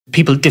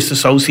people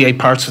disassociate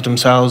parts of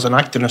themselves and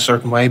act in a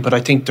certain way. But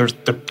I think there's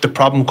the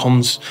problem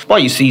comes why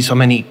you see so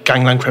many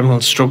gangland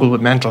criminals struggle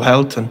with mental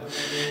health, and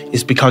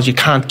is because you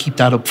can't keep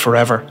that up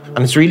forever. And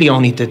it's really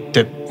only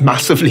the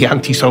massively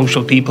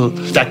antisocial people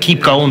that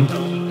keep going.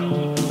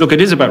 Look,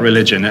 it is about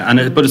religion,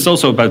 but it's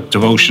also about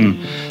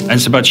devotion, and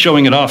it's about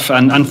showing it off.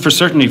 And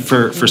certainly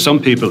for some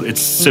people,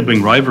 it's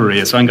sibling rivalry.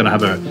 It's I'm going to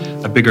have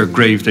a bigger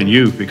grave than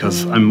you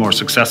because I'm more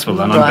successful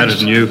and I'm better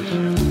than you.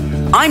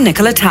 I'm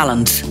Nicola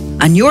Tallant,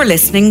 and you're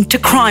listening to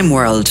Crime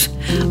World,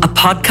 a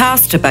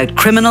podcast about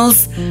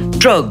criminals,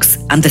 drugs,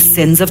 and the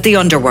sins of the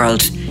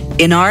underworld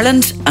in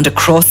Ireland and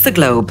across the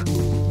globe.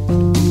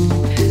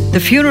 The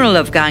funeral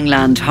of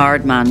gangland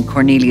hardman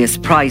Cornelius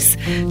Price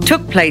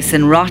took place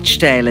in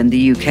Rochdale in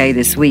the UK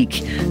this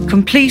week,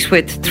 complete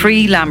with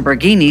 3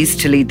 Lamborghinis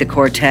to lead the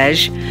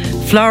cortege,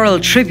 floral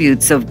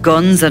tributes of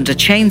guns and a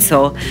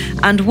chainsaw,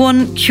 and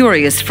one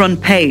curious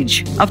front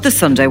page of the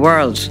Sunday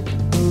World.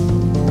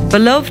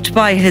 Beloved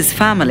by his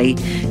family,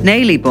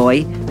 Naily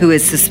Boy, who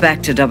is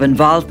suspected of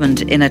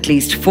involvement in at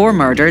least 4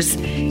 murders,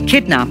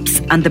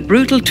 kidnaps and the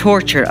brutal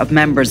torture of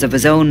members of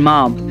his own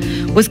mob,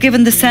 was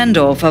given the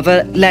send-off of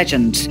a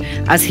legend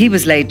as he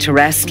was laid to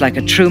rest like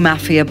a true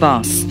mafia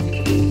boss.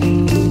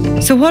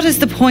 So what is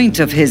the point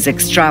of his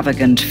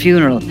extravagant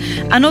funeral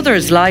and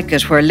others like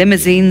it, where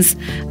limousines,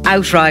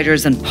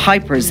 outriders and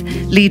pipers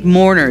lead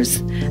mourners,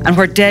 and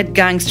where dead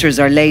gangsters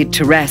are laid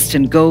to rest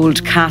in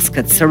gold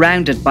caskets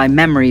surrounded by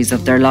memories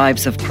of their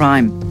lives of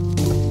crime?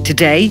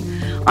 Today,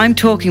 I'm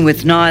talking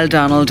with Niall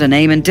Donald and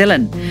Eamon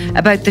Dillon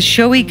about the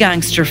showy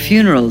gangster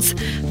funerals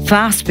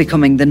fast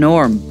becoming the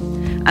norm,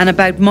 and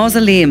about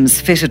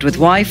mausoleums fitted with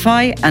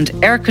Wi-Fi and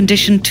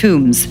air-conditioned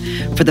tombs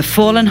for the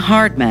fallen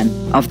hardmen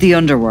of the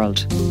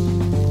underworld.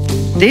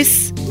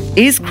 This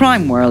is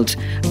Crime World,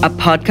 a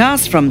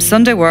podcast from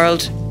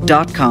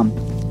SundayWorld.com.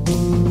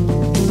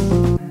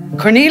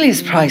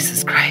 Cornelius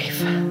Price's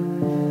grave.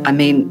 I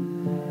mean,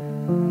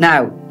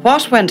 now,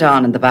 what went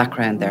on in the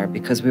background there?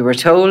 Because we were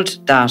told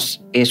that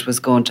it was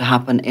going to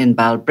happen in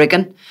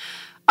Balbriggan.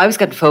 I was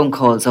getting phone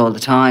calls all the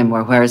time,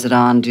 where is it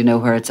on? Do you know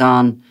where it's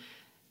on?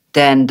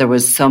 Then there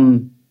was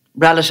some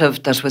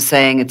relative that was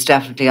saying it's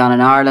definitely on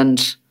in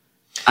Ireland,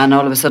 and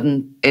all of a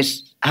sudden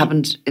it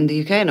happened in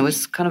the UK, and it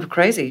was kind of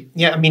crazy.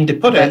 Yeah, I mean, they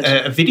put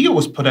a video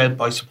was put out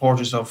by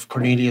supporters of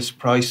Cornelius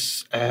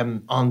Price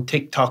on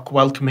TikTok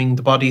welcoming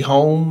the body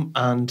home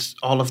and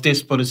all of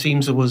this, but it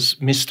seems it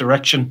was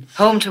misdirection.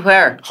 Home to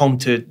where? Home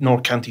to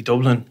North County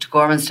Dublin. To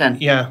Gormanston?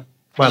 Yeah,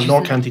 well,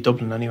 North County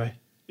Dublin anyway.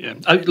 Yeah,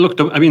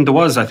 there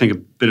was, I think, a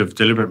bit of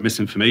deliberate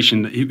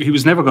misinformation. He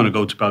was never going to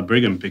go to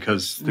Balbriggan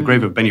because the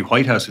grave of Benny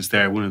Whitehouse is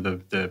there, one of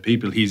the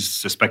people he's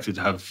suspected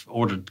to have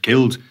ordered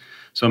killed.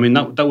 So, I mean,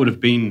 that would have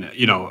been,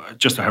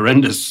 just a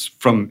horrendous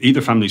from either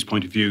family's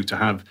point of view to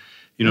have,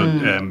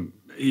 2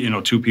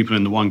 people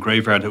in the one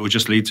graveyard. It would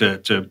just lead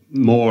to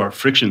more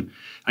friction.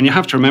 And you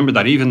have to remember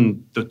that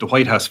even the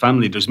Whitehouse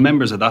family, there's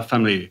members of that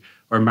family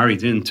are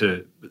married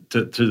into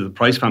to the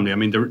Price family. I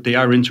mean, they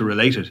are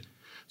interrelated.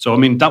 So, I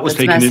mean, that was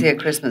taken... It's messy at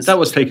Christmas. That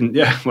was taken,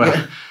 yeah, well,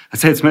 I'd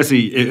say it's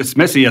messy. It's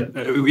messy at,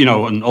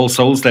 on All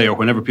Souls Day or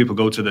whenever people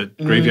go to the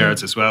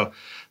graveyards as well.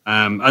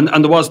 And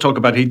there was talk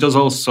about he does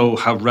also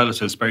have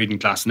relatives buried in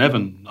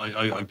Glasnevin,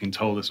 I've been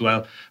told as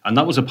well. And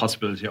that was a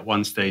possibility at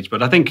one stage.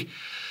 But I think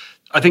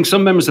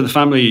some members of the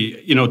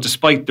family,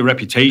 despite the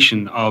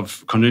reputation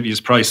of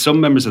Cornelius Price,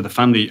 some members of the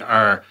family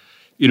are...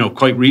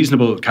 quite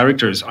reasonable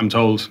characters, I'm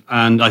told.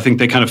 And I think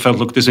they kind of felt,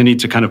 look, there's a need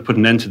to kind of put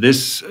an end to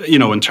this,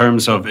 in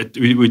terms of it.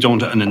 We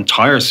don't an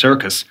entire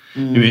circus. I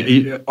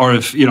mean, or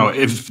if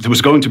there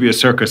was going to be a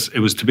circus, it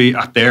was to be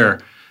at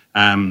their,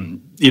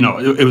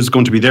 it was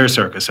going to be their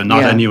circus and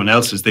not anyone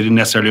else's. They didn't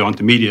necessarily want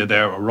the media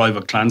there or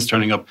rival clans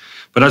turning up.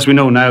 But as we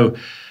know now,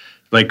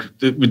 like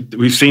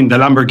we've seen the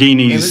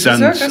Lamborghinis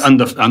and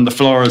the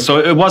florals, so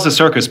it was a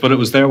circus, but it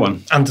was their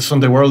one. And the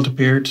Sunday World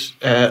appeared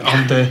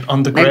on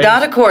the grave. Now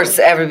that, of course,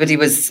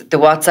 the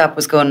WhatsApp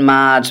was going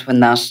mad when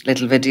that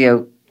little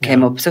video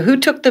came up. So who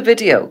took the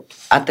video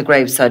at the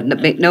graveside?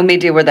 No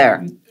media were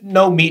there.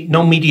 No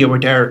media were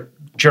there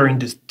during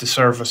the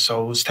service,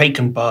 so it was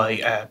taken by.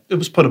 It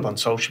was put up on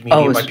social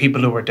media by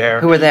people who were there.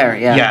 Who were there?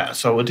 Yeah. Yeah.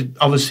 So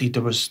obviously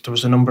there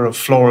was a number of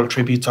floral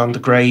tributes on the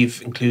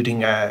grave,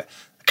 including a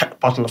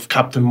bottle of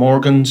Captain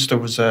Morgan's. There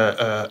was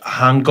a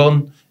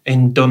handgun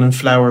in Dun and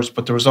Flowers,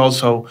 but there was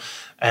also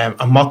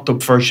a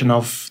mocked-up version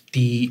of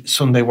the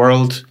Sunday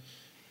World,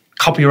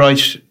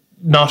 copyright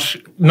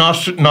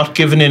not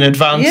given in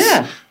advance.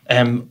 Yeah.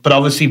 But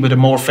obviously with a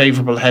more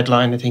favourable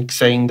headline, I think,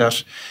 saying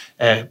that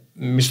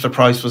Mr.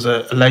 Price was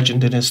a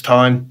legend in his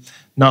time,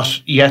 not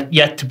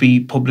yet to be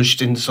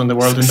published in the Sunday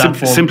World in that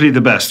form. Simply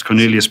the best.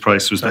 Cornelius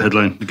Price was the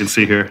headline you can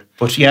see here.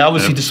 But yeah,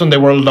 obviously the Sunday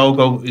World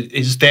logo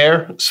is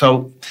there,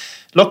 so...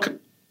 Look,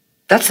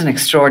 that's an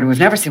extraordinary. We've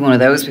never seen one of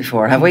those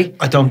before, have we?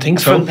 I don't think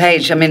so. Front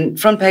page. I mean,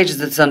 front pages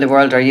of the Sunday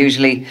World are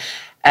usually,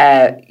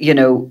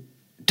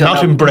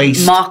 not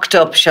embraced, mocked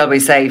up, shall we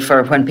say,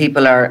 for when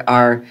people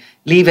are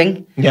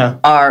leaving,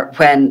 or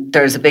when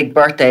there's a big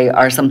birthday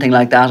or something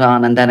like that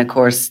on, and then of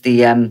course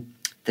the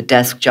the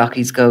desk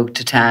jockeys go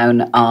to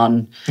town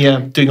on. Yeah,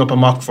 doing up a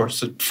mock for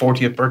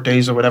 40th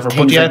birthdays or whatever.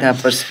 Things like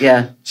that, but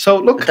yeah. So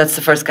look, but that's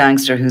the first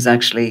gangster who's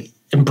actually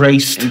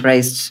embraced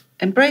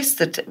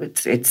that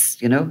it's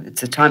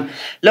it's a time.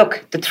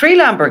 Look, the 3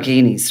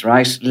 Lamborghinis,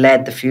 right,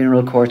 led the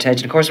funeral cortege.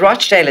 And of course,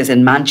 Rochdale is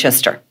in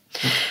Manchester,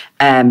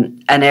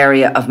 an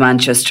area of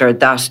Manchester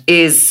that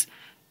is,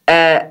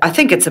 I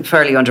think it's a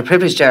fairly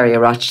underprivileged area,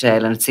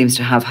 Rochdale, and it seems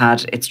to have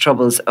had its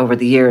troubles over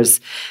the years.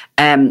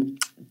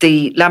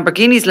 The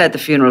Lamborghinis led the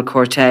funeral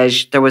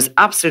cortege. There was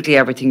absolutely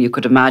everything you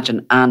could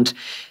imagine, and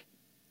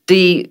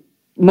the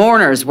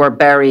mourners were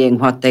burying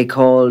what they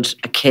called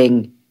a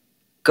king.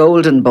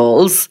 Golden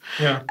balls,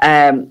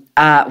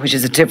 which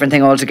is a different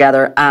thing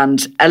altogether,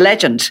 and a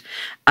legend.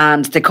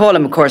 And they call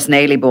him, of course,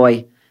 Naily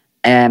Boy.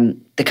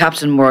 The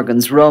Captain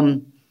Morgan's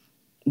rum,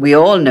 we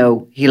all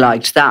know he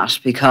liked that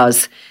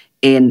because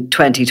in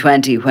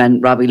 2020,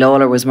 when Robbie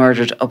Lawler was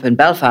murdered up in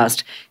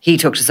Belfast, he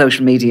took to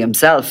social media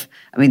himself.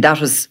 I mean, that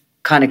was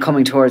kind of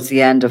coming towards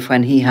the end of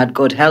when he had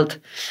good health,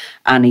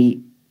 and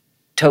he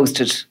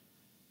toasted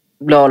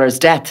Lawler's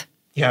death.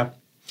 Yeah.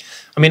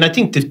 I mean, I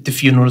think the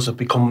funerals have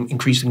become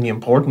increasingly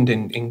important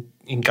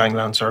in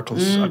gangland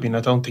circles. I mean, I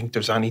don't think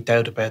there's any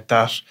doubt about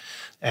that.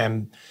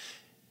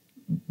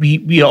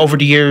 We over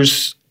the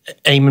years,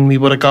 Eamon, we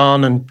would have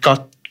gone and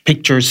got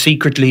pictures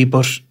secretly,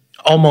 but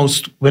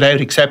almost without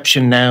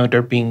exception now,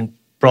 they're being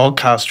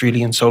broadcast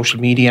really in social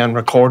media and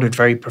recorded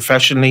very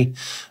professionally,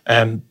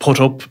 put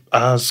up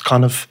as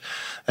kind of,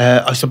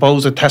 I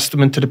suppose, a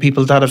testament to the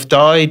people that have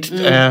died.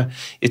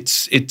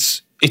 It's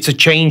a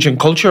change in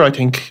culture, I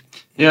think.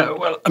 Yeah,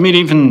 well, I mean,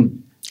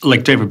 even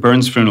like David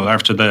Byrne's funeral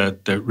after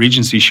the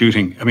Regency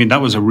shooting, I mean,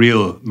 that was a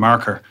real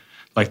marker.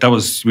 Like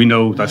we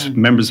know that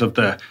members of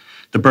the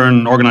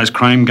Byrne organised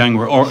crime gang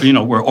were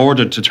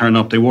ordered to turn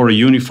up. They wore a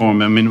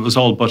uniform. I mean, it was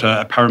all but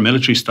a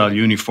paramilitary style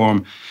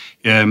uniform.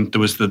 There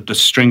was the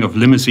string of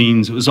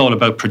limousines. It was all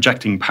about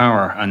projecting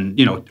power and,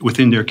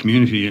 within their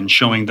community and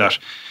showing that,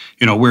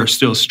 we're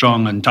still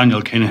strong. And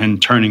Daniel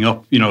Kinahan turning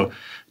up,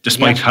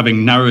 despite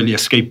having narrowly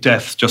escaped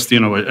death just,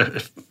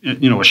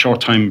 a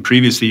short time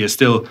previously, is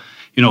still,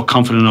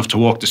 confident enough to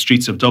walk the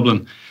streets of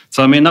Dublin.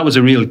 So, I mean, that was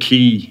a real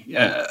key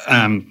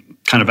kind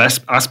of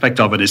aspect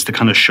of it, is to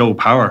kind of show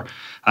power.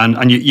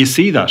 And you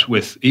see that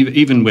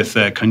even with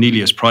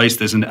Cornelius Price,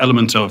 there's an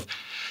element of,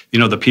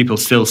 the people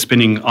still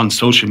spinning on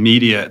social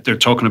media. They're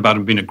talking about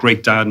him being a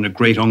great dad and a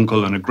great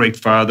uncle and a great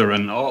father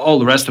and all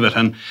the rest of it.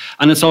 And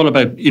it's all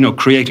about,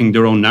 creating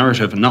their own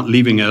narrative and not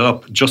leaving it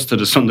up just to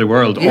the Sunday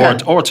World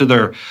or to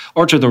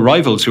their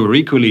rivals who are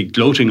equally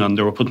gloating on.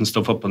 They were putting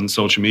stuff up on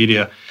social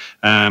media.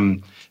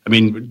 I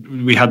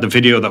mean, we had the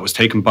video that was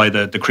taken by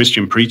the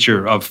Christian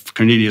preacher of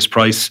Cornelius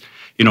Price,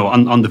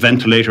 on the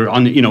ventilator,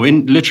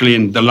 literally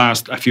in the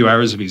last few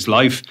hours of his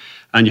life.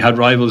 And you had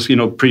rivals,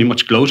 pretty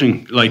much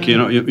gloating, like,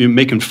 you're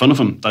making fun of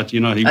him that, he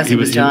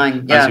was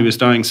dying. As he was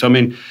dying. So, I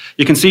mean,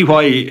 you can see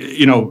why,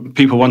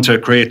 people want to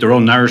create their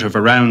own narrative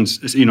around,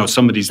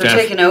 somebody's death.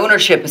 They're taking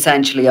ownership,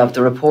 essentially, of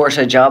the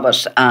reportage of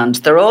it. And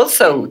they're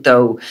also,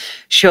 though,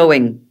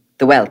 showing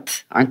the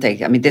wealth, aren't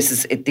they? I mean,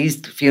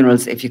 these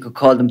funerals, if you could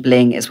call them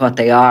bling, is what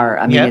they are.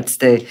 I mean, it's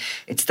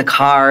the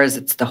cars,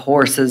 it's the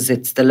horses,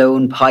 it's the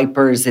lone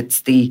pipers,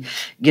 it's the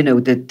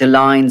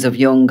lines of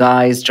young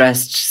guys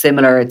dressed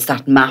similar. It's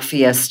that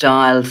mafia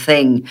style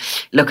thing.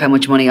 Look how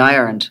much money I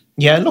earned.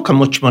 Yeah, look how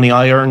much money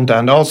I earned,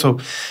 and also,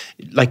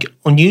 like,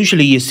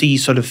 unusually you see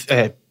sort of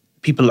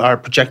people are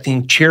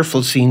projecting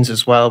cheerful scenes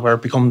as well, where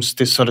it becomes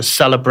this sort of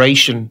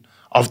celebration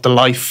of the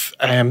life,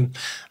 and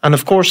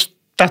of course,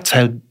 that's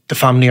how the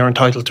family are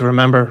entitled to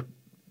remember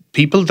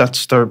people.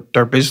 That's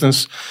their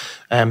business.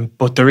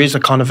 But there is a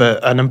kind of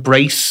an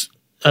embrace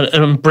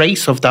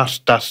of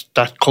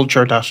that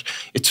culture. That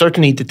it's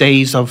certainly the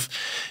days of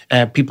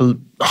people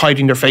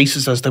hiding their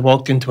faces as they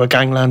walked into a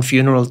gangland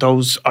funeral.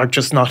 Those are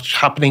just not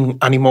happening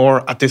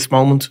anymore at this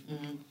moment.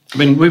 I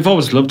mean, we've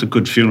always loved a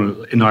good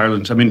funeral in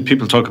Ireland. I mean,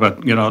 people talk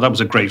about, that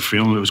was a great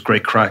funeral. It was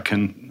great crack,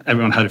 and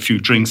everyone had a few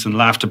drinks and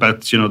laughed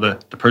about,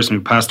 the person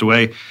who passed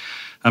away.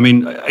 I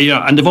mean,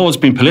 and they've always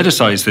been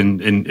politicised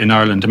in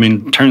Ireland. I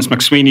mean, Terence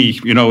McSweeney,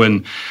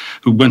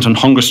 who went on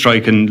hunger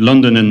strike in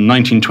London in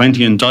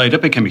 1920 and died,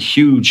 that became a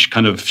huge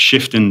kind of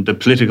shift in the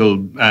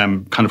political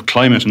kind of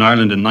climate in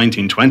Ireland in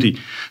 1920.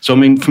 So, I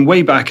mean, from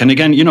way back, and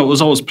again, it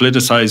was always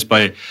politicised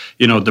by,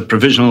 the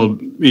provisional,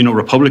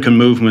 Republican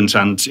movement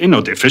and,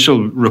 the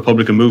official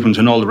Republican movement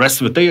and all the rest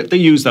of it. They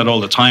use that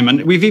all the time.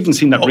 And we've even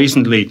seen that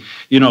recently,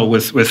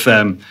 with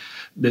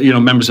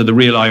members of the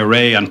real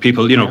IRA and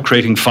people,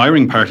 creating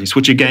firing parties,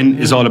 which again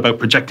is all about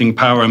projecting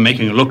power and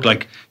making it look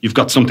like you've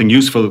got something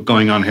useful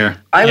going on here.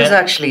 I was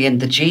actually in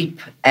the Jeep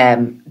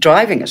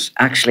driving it,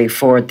 actually,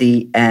 for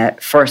the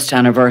first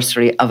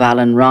anniversary of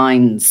Alan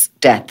Ryan's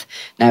death.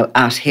 Now,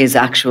 at his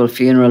actual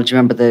funeral, do you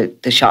remember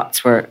the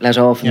shots were let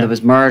off and there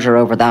was murder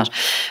over that?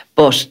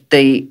 But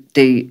the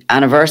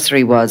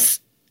anniversary was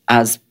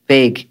as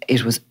big.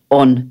 It was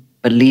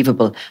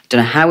unbelievable.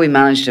 Don't know how we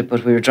managed it,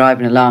 but we were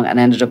driving along and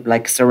ended up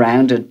like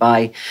surrounded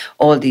by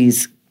all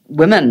these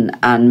women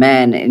and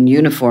men in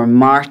uniform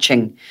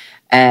marching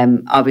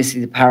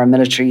obviously the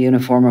paramilitary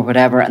uniform or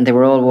whatever, and they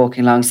were all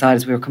walking alongside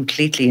us. We were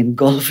completely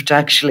engulfed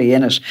actually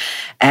in it.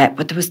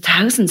 But there was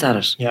thousands at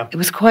it. Yeah. It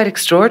was quite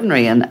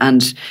extraordinary,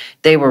 and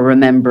they were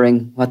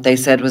remembering what they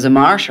said was a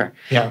martyr.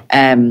 Yeah.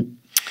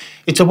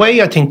 It's a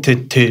way, I think,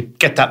 to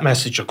get that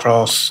message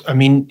across. I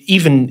mean,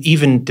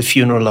 even the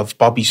funeral of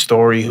Bobby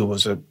Storey, who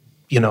was a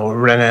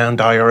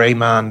renowned IRA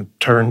man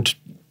turned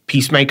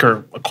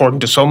peacemaker, according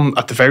to some,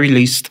 at the very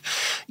least,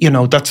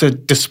 that's a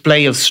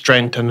display of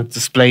strength and a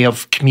display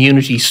of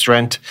community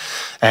strength.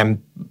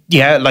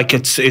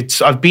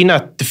 It's. I've been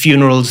at the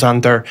funerals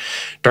and they're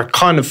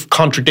kind of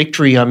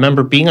contradictory. I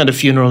remember being at a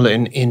funeral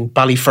in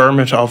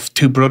Ballyfermot of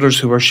two brothers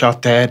who were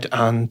shot dead,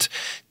 and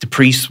the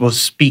priest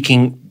was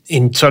speaking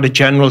in sort of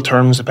general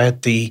terms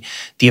about the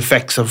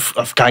effects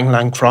of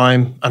gangland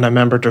crime. And I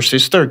remember their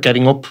sister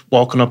getting up,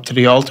 walking up to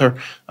the altar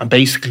and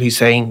basically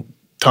saying,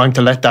 time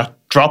to let that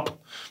drop,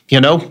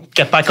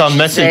 get back on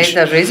message. Say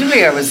that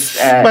reasonably, or was...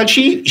 Well,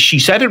 she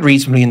said it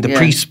reasonably, and the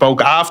priest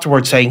spoke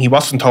afterwards saying he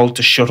wasn't told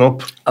to shut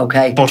up.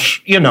 Okay. But,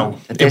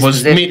 it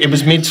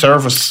was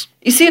mid-service.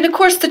 You see, and of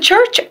course the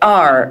church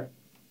are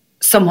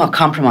somewhat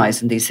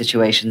compromised in these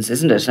situations,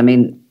 isn't it? I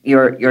mean,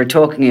 you're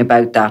talking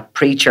about that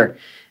preacher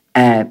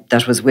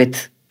that was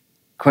with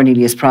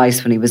Cornelius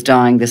Price when he was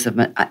dying, this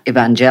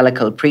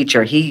evangelical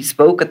preacher. He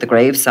spoke at the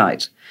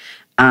graveside,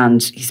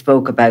 and he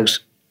spoke about,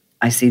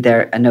 I see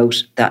there a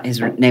note that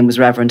his name was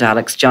Reverend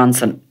Alex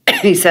Johnson.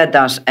 He said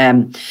that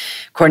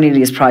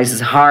Cornelius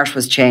Price's heart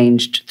was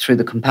changed through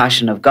the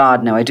compassion of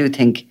God. Now, I do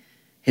think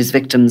his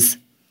victims,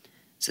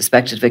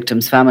 suspected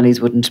victims' families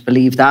wouldn't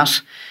believe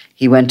that.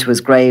 He went to his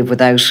grave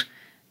without,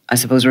 I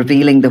suppose,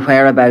 revealing the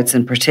whereabouts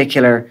in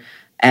particular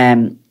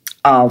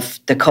of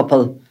the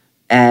couple,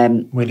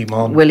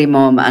 Willie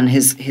Mum and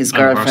his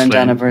girlfriend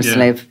Anna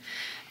Verslave.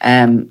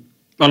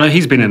 Well,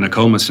 he's been in a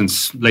coma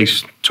since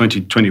late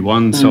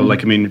 2021. So,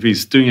 if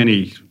he's doing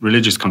any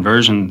religious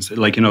conversions, it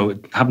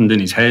happened in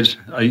his head.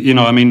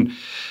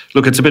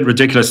 Look, it's a bit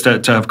ridiculous to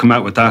have come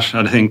out with that.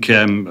 And I think,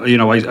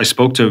 I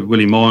spoke to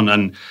Willie Munn,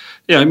 and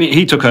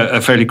he took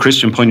a fairly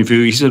Christian point of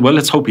view. He said, well,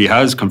 let's hope he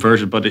has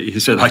converted, but he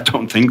said, I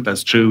don't think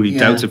that's true. He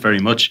doubts it very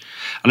much.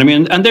 And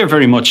and they're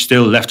very much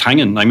still left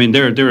hanging.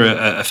 They're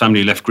a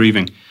family left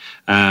grieving.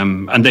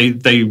 And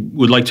they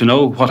would like to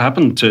know what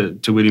happened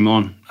to Willie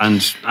Munn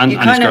and his girlfriend Anna. You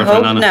kind of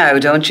hope now,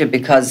 don't you,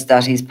 because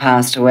that he's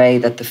passed away,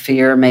 that the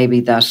fear maybe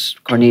that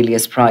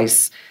Cornelius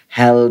Price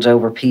held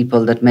over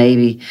people, that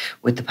maybe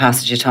with the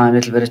passage of time, a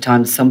little bit of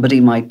time, somebody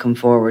might come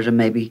forward and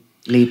maybe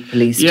lead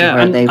police to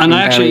where they've been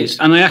buried.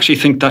 And I actually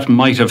think that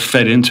might have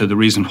fed into the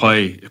reason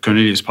why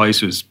Cornelius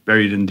Price was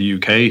buried in the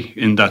UK,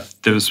 in that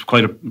there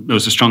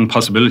was a strong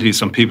possibility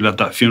some people at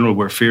that funeral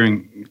were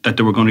fearing that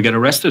they were going to get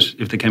arrested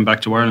if they came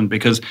back to Ireland,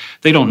 because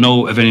they don't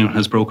know if anyone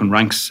has broken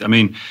ranks.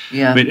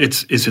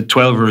 Is it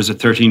 12 or is it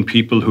 13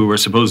 people who were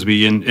supposed to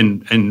be in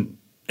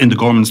the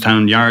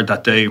Gormanstown yard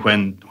that day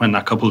when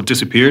that couple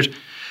disappeared?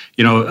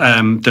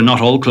 They're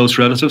not all close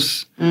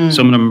relatives.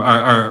 Some of them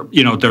are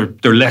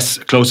they're less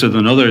closer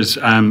than others,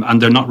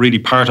 and they're not really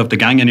part of the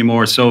gang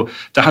anymore. So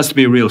there has to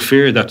be a real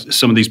fear that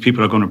some of these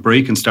people are going to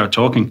break and start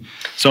talking.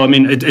 So,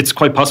 it's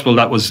quite possible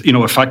that was,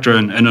 a factor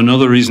and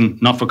another reason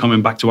not for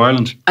coming back to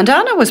Ireland. And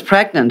Anna was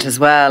pregnant as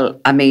well.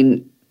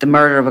 The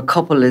murder of a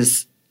couple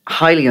is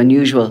highly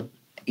unusual,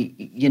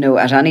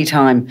 at any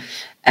time.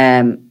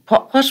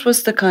 What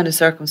was the kind of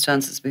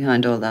circumstances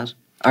behind all that,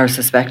 or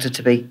suspected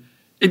to be?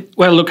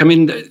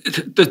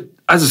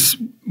 As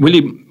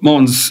Willie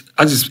Munn's,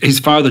 as his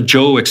father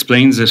Joe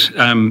explains it,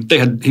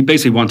 he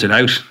basically wanted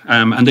out,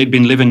 and they'd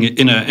been living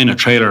in a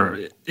trailer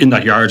in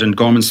that yard in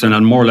Gormanston,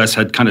 and more or less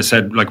had kind of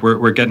said, like,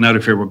 we're getting out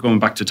of here, we're going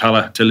back to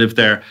Tallaght to live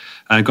there,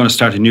 going to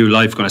start a new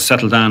life, going to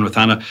settle down with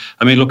Anna.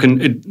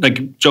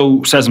 Like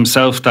Joe says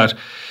himself that,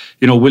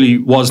 Willie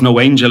was no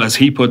angel, as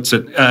he puts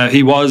it.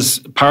 He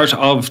was part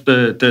of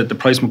the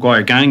Price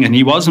Maguire gang, and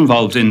he was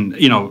involved in,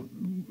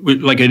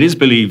 it is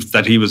believed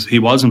that he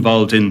was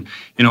involved in,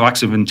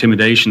 acts of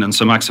intimidation and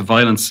some acts of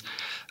violence.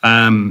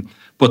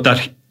 But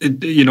that,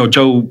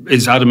 Joe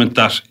is adamant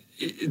that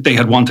they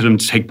had wanted him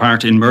to take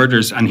part in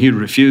murders and he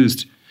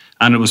refused.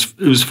 And it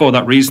was for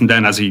that reason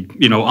then, as he,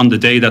 on the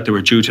day that they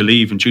were due to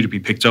leave and due to be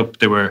picked up,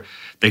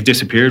 they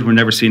disappeared, were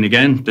never seen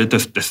again.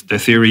 The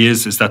theory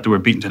is that they were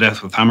beaten to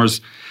death with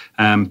hammers,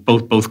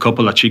 both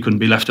couple, that she couldn't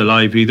be left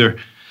alive either,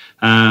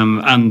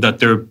 and that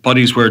their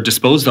bodies were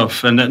disposed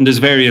of. And there's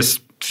various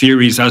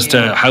theories as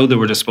to how they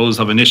were disposed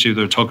of. Initially,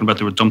 they were talking about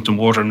they were dumped in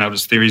water. Now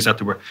there's theories that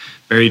they were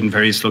buried in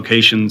various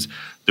locations.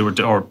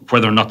 Or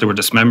whether or not they were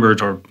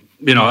dismembered, or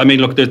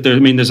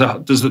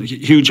there's a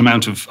huge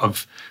amount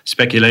of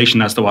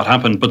speculation as to what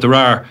happened. But there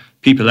are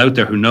people out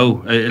there who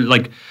know.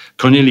 Like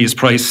Cornelius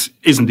Price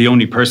isn't the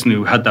only person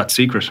who had that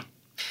secret.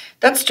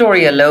 That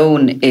story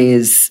alone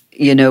is,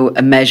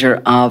 a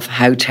measure of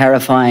how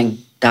terrifying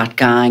that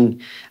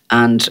gang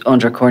and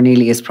under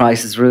Cornelius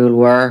Price's rule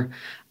were.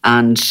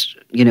 and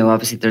you know,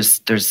 obviously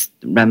there's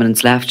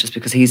remnants left. Just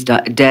because he's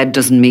dead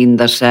doesn't mean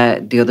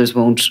that the others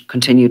won't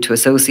continue to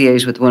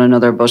associate with one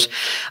another. But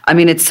I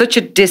mean, it's such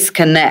a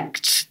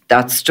disconnect,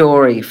 that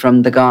story,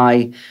 from the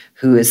guy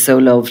who is so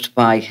loved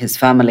by his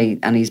family,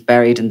 and he's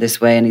buried in this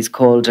way, and he's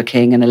called a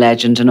king and a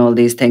legend and all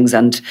these things.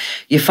 And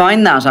you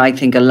find that, I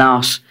think, a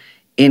lot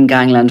in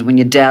gangland when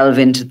you delve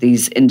into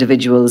these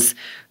individuals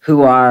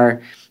who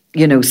are,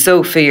 you know,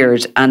 so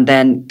feared, and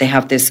then they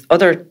have this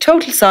other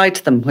total side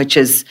to them, which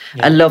is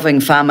a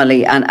loving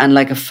family and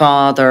like a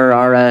father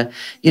or a,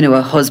 you know,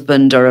 a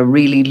husband or a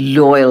really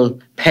loyal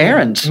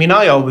parent. I mean,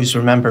 I always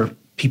remember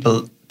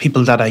people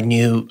that I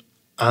knew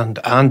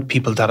and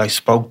people that I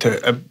spoke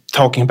to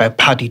talking about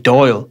Paddy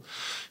Doyle,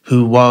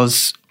 who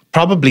was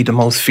probably the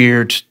most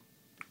feared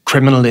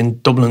criminal in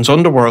Dublin's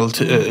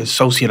underworld,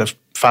 associate of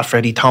Fat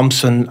Freddie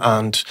Thompson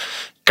and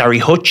Gary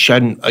Hutch,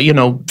 and, you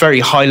know, very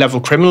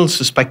high-level criminals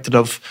suspected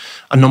of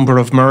a number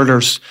of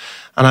murders.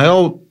 And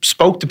I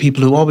spoke to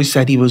people who always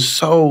said he was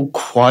so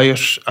quiet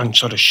and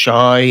sort of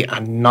shy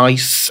and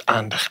nice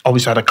and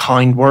always had a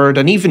kind word.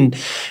 And even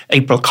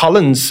April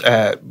Collins,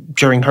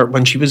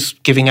 when she was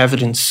giving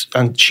evidence,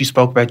 and she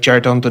spoke about Ger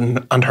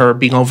Dundon and her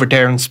being over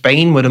there in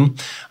Spain with him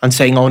and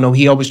saying, oh no,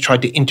 he always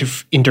tried to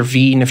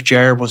intervene if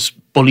Ger was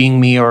bullying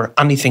me or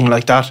anything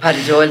like that.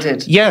 Paddy Doyle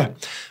did? Yeah.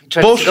 He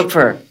tried to stick up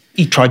for her.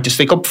 He tried to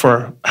stick up for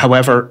her.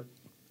 However,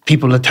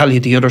 people will tell you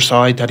the other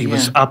side, that he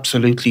was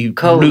absolutely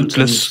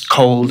ruthless,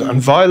 cold and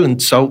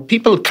violent. So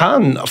people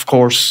can, of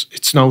course,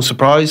 it's no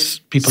surprise,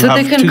 people have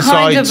two sides. So they can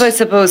kind of, I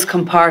suppose,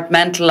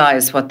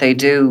 compartmentalize what they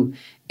do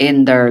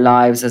in their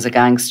lives as a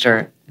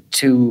gangster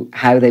to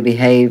how they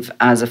behave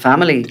as a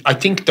family. I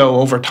think,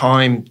 though, over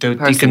time,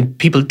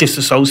 people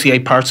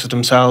disassociate parts of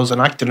themselves and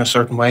act in a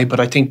certain way. But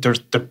I think there's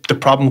the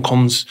problem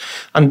comes,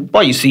 and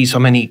why you see so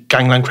many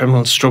gangland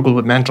criminals struggle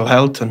with mental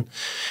health, and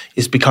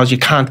is because you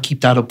can't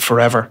keep that up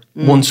forever.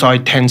 One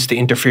side tends to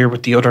interfere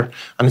with the other,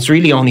 and it's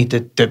really only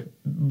the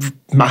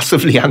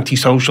massively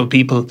antisocial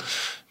people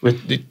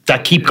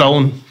that keep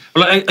going.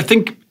 Well, I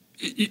think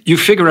you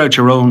figure out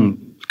your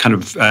own kind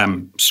of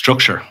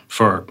structure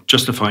for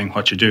justifying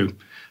what you do.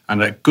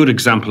 And a good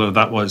example of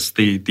that was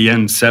the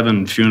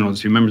N7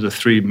 funerals. You remember the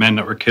 3 men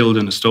that were killed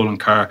in a stolen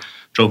car,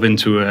 drove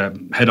into a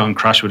head-on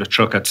crash with a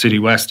truck at City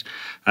West.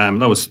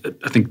 That was,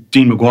 I think,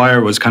 Dean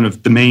Maguire was kind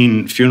of the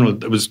main funeral.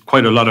 There was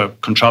quite a lot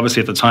of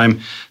controversy at the time.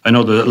 I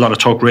know there was a lot of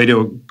talk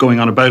radio going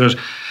on about it.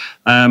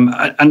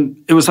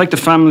 And it was like the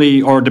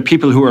family or the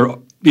people who were,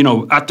 you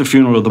know, at the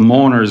funeral, the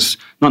mourners,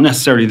 not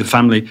necessarily the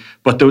family,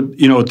 but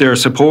their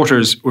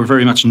supporters were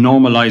very much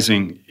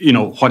normalising, you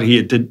know, what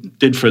he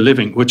did for a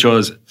living, which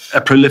was a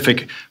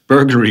prolific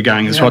burglary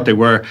gang, is what they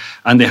were,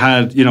 and they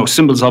had, you know,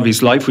 symbols of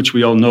his life, which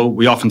we all know.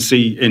 We often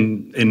see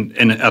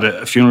at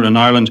a funeral in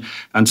Ireland,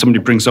 and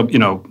somebody brings up, you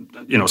know,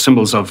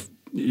 symbols of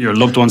your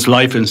loved one's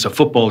life, and it's a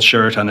football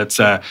shirt, and it's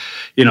and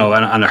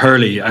a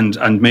hurley,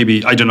 and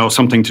maybe, I don't know,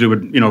 something to do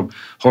with, you know,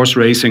 horse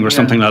racing or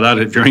something like that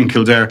if you're in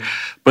Kildare.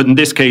 But in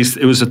this case,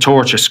 it was a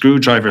torch, a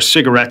screwdriver,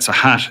 cigarettes, a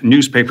hat,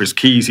 newspapers,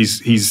 keys,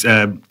 his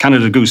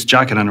Canada Goose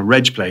jacket, and a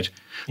reg plate.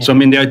 Yeah. So I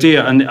mean, the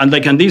idea,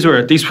 and these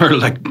were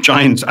like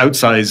giant,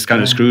 outsized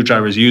kind of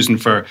screwdrivers using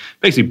for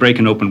basically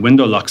breaking open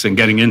window locks and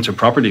getting into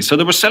properties. So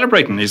they were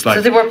celebrating these, like,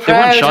 so they were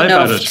proud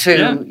enough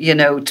to you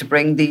know, to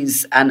bring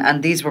these,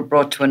 and these were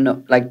brought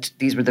to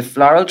these were the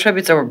floral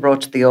tributes, or were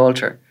brought to the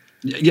altar.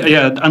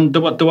 Yeah, and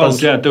there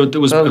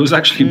was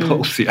actually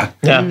both. Yeah.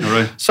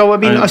 Right. So I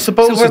mean, I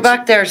suppose we're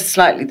back there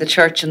slightly. The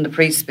church and the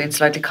priests being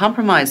slightly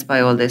compromised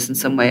by all this in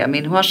some way. I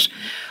mean, what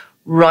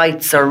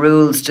rights or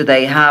rules do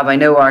they have? I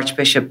know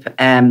Archbishop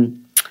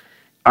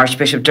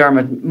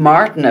Dermot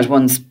Martin at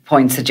one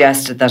point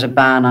suggested that a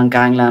ban on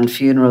gangland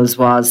funerals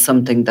was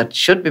something that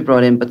should be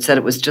brought in, but said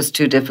it was just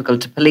too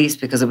difficult to police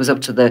because it was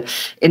up to the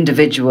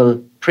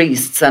individual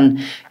priests.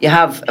 And you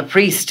have a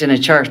priest in a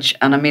church,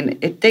 and I mean,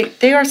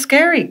 they are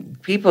scary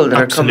people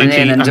that are coming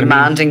in and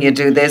demanding you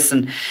do this.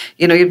 And,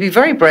 you know, you'd be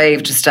very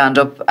brave to stand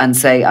up and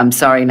say, I'm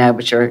sorry now,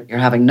 but you're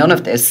having none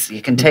of this.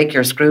 You can take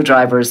your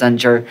screwdrivers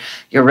and your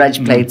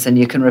reg plates and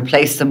you can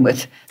replace them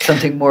with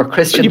something more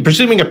Christian. But you're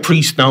presuming a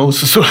priest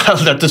knows as well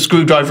that the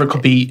screwdriver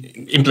could be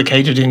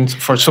implicated in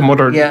for some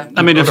other. Yeah.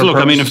 I mean,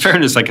 in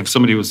fairness, like if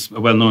somebody was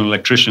a well-known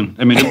electrician,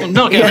 I mean,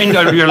 no, I mean,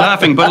 you're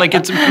laughing, but like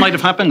it might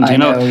have happened, you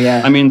know.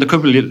 I mean, there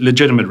could be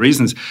legitimate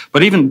reasons,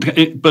 but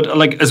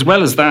like as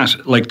well as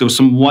that, like there was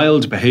some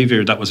wild behaviour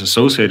that was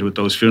associated with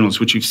those funerals,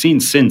 which you've seen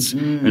since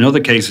in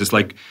other cases,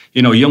 like,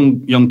 you know,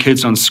 young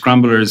kids on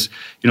scramblers,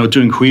 you know,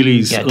 doing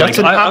wheelies, like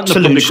on the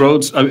public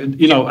roads,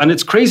 you know, and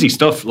it's crazy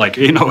stuff. Like,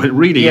 you know, it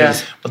really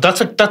is. But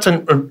that's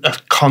a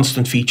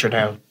constant feature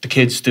now. The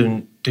kids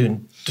doing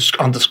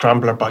on the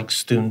scrambler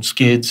bikes, doing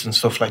skids and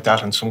stuff like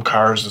that, and some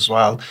cars as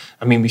well.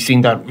 I mean, we've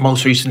seen that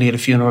most recently at a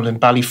funeral in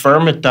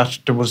Ballyfermot, that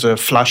there was a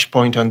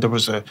flashpoint and there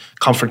was a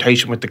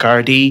confrontation with the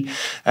Gardaí.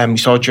 We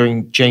saw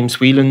during James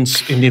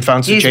Whelan's, in the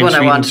advance of James Whelan's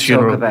funeral. He's one I want to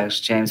talk about,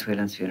 James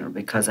Whelan's funeral,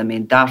 because I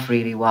mean, that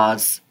really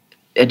was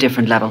a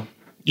different level.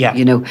 Yeah.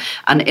 You know,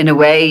 and in a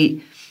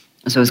way,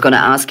 So I was going to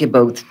ask you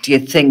both, do you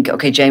think,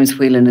 okay, James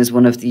Whelan is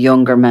one of the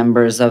younger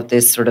members of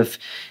this sort of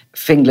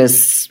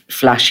Finglas,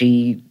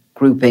 flashy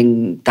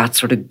grouping, that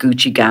sort of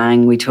Gucci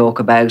gang we talk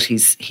about.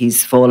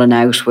 He's fallen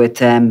out with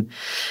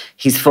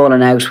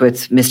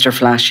Mr.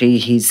 Flashy.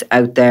 He's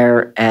out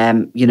there,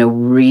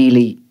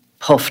 really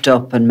puffed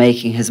up and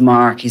making his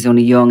mark. He's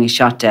only young, he's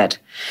shot dead.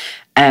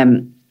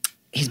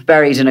 He's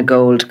buried in a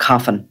gold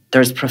coffin.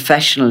 There's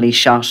professionally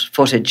shot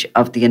footage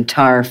of the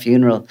entire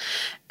funeral.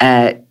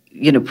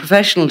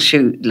 Professional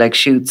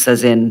shoots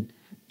as in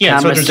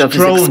camera stuff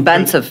is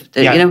expensive.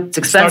 It's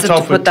expensive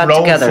to put that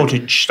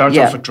together. Starts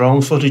off with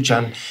drone footage,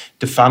 and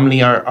the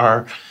family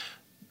are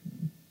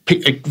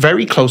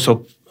very close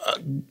up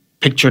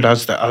pictured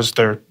as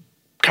they're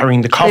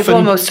carrying the coffin. They've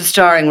almost a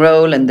starring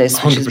role in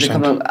this, which 100%. Has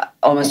become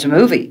almost a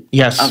movie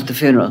of the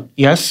funeral.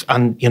 Yes,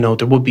 and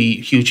there would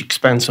be huge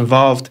expense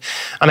involved.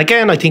 And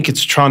again, I think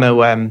it's trying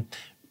to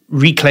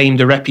reclaim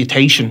the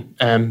reputation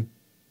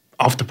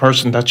of the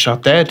person that's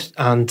shot dead,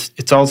 and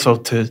it's also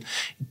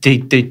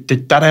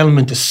that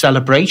element of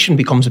celebration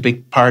becomes a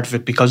big part of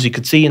it, because you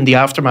could see in the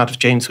aftermath of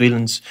James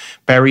Whelan's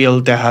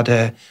burial, they had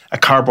a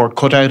cardboard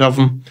cutout of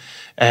him.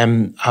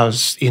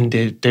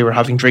 They were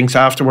having drinks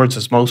afterwards,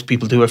 as most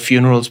people do at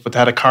funerals, but they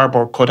had a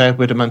cardboard cutout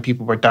with him, and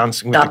people were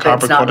dancing with the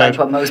cardboard cutout. That's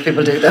not like what most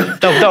people do, though.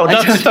 No, I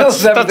don't know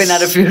if I've ever been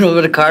at a funeral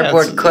with a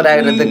cardboard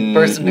cutout of the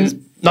person who's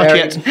not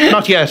yet.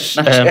 Not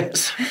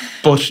yet.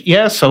 But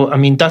yeah, so I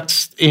mean,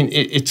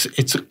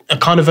 it's a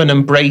kind of an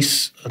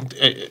embrace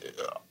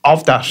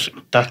of that.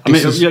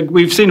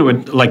 We've seen it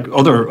with like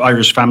other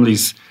Irish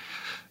families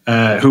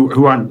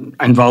who aren't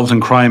involved in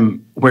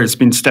crime, where it's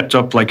been stepped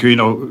up. Like there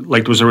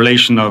was a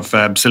relation of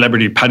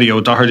celebrity Paddy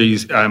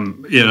O'Doherty's,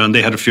 and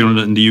they had a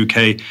funeral in the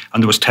UK,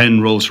 and there was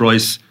 10 Rolls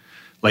Royce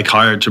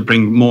hired to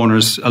bring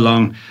mourners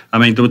along. I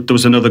mean, there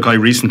was another guy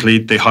recently.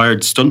 They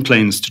hired stunt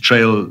planes to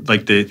trail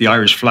the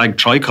Irish flag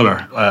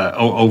tricolour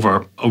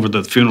over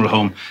the funeral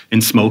home in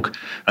smoke.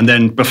 And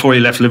then before he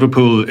left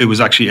Liverpool, it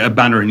was actually a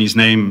banner in his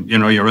name.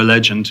 You're a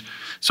legend.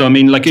 So I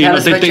mean, the game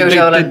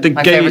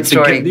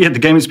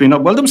has been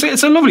up. Well,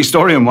 it's a lovely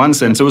story in one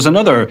sense. There was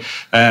another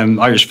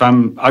Irish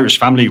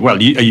family,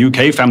 a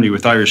UK family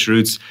with Irish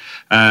roots,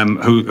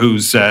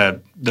 whose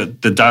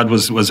the dad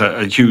was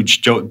a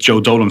huge Joe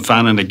Dolan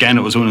fan, and again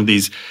it was one of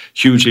these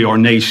hugely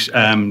ornate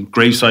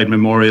graveside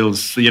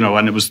memorials,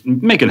 and it was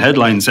making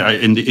headlines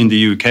in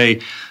the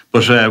UK.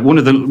 But one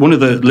of the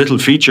little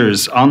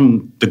features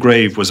on the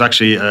grave was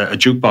actually a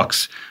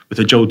jukebox with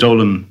a Joe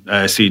Dolan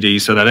CD,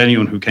 so that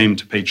anyone who came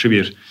to pay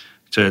tribute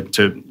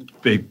to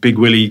Big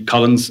Willie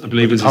Collins, I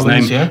believe is his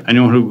name. Yeah.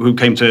 Anyone who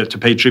came to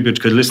pay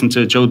tribute could listen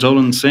to Joe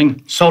Dolan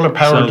sing. Solar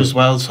powered as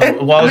well. So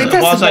it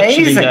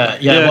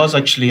was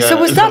actually. So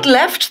was that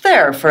left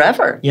there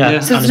forever?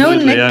 Yeah. So no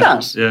one nicked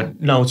that. Yeah.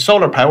 No, it's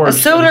solar powered. A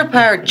solar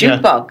powered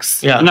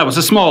jukebox. Yeah. No, it's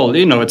a small.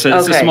 It's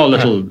a small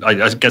little.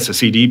 I guess a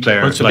CD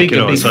player. It's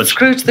a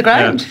screwed to the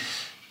ground. Yeah.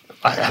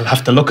 I'll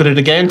have to look at it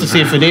again to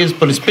see if it is,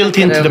 but it's built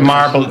into the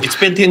marble. It's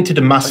built into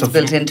the massive.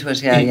 It's built into it,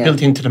 yeah.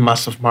 Built into the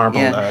massive marble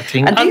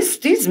thing. And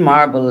these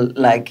marble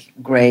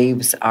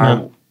graves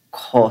are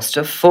cost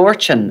a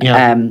fortune.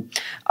 Yeah.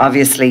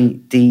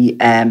 Obviously, the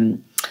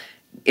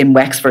in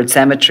Wexford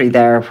Cemetery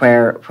there,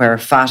 where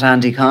Fat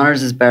Andy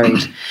Connors is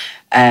buried.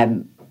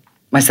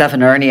 Myself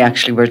and Ernie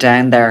actually were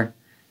down there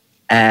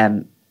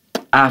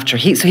after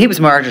he was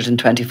murdered in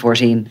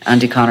 2014.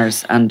 Andy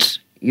Connors, and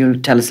you'll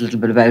tell us a little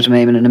bit about him,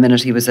 Eamon, in a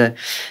minute. He was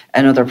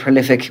another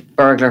prolific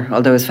burglar,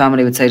 although his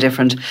family would say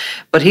different.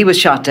 But he was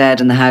shot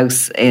dead in the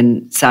house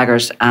in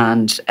Saggart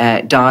and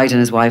died in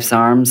his wife's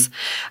arms.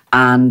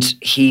 And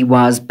he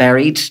was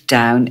buried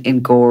down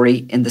in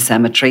Gorey in the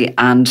cemetery.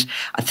 And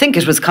I think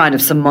it was kind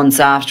of some months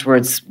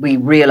afterwards we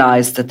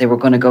realised that they were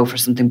going to go for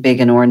something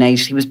big and ornate.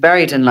 He was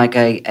buried in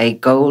a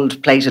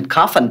gold-plated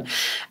coffin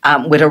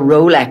with a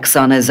Rolex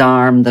on his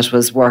arm that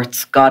was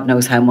worth God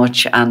knows how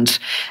much. And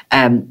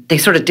they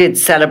sort of did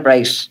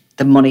celebrate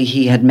the money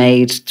he had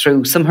made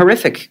through some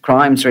horrific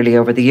crimes really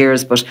over the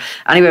years. But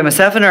anyway,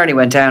 myself and Ernie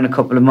went down a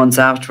couple of months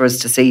afterwards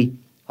to see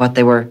what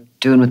they were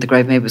doing with the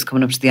grave. Maybe it was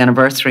coming up to the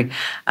anniversary.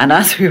 And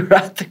as we were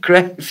at the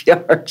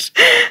graveyard,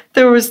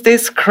 there was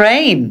this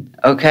crane,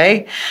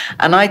 okay?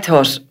 And I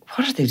thought,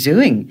 what are they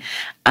doing?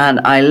 And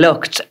I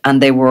looked,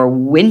 and they were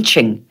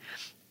winching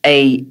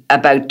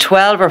about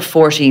 12 or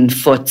 14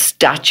 foot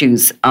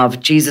statues of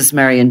Jesus,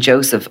 Mary and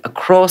Joseph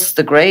across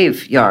the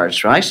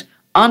graveyard, right?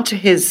 Onto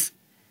his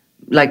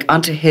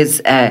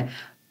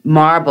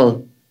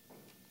marble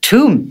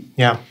tomb.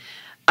 Yeah.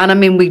 And I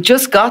mean, we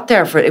just got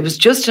there it was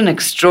just an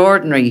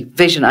extraordinary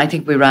vision. I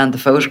think we ran the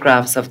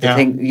photographs of the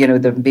thing,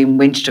 them being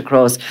winched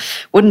across.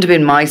 Wouldn't have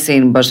been my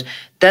scene, but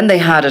then they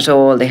had it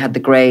all. They had the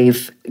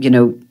grave,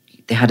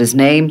 they had his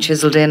name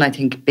chiseled in. I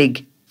think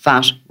big,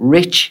 fat,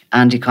 rich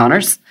Andy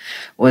Connors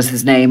was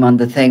his name on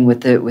the thing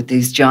with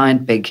these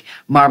giant big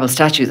marble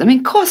statues. I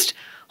mean, it cost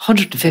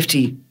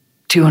 150,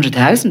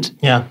 200,000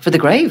 for the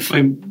grave.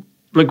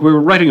 We were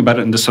writing about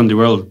it in the Sunday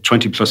World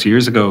 20 plus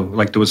years ago.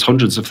 There was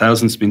hundreds of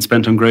thousands being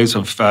spent on graves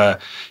of,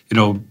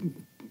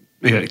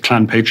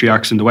 clan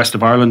patriarchs in the west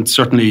of Ireland.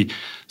 Certainly,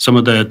 some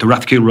of the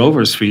Rathkeil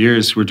Rovers for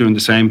years were doing the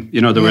same.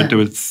 There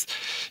was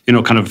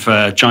kind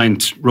of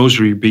giant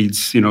rosary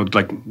beads.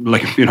 Like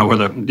where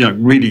the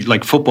really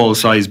like football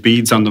sized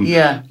beads on them.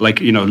 Yeah. Like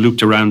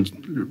looped around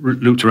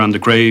the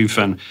grave,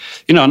 and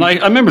and I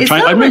remember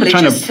trying. Is that a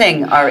religious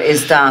thing, or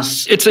is that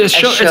it's a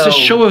show? It's a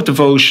show of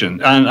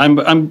devotion, and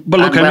but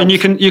look, I mean,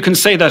 you can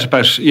say that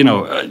about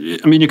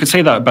you can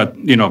say that about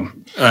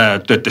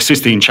the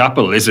Sistine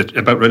Chapel. Is it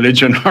about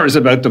religion or is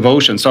it about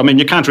devotion? So I mean,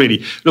 you can't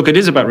really look. It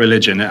is about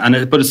religion,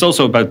 but it's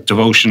also about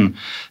devotion,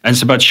 and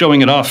it's about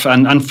showing it off.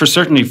 And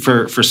certainly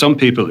for some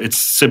people, it's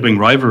sibling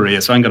rivalry.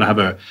 It's I'm going to have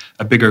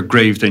a bigger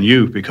grave than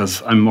you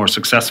because I'm more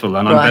successful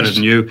and I'm better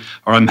than you,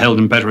 or I'm held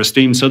in better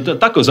esteem. So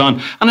that goes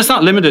on, and it's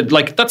not limited.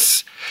 Like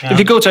that's if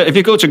you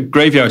go to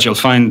graveyards, you'll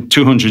find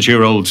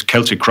 200-year-old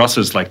Celtic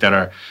crosses like that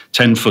are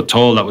 10 foot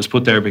tall. That was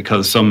put there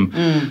because some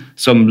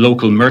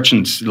local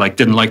merchants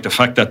didn't like the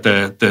fact that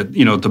the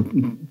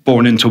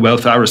born into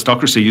wealth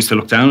aristocracy used to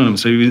look down on him.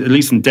 So at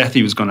least in death,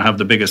 he was going to have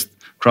the biggest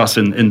cross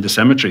in the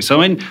cemetery.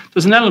 So I mean,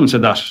 there's an element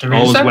of that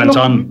always went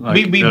on.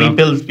 We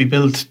build.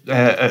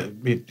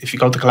 If you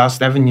go to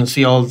Glasnevin, you'll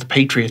see all the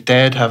Patriot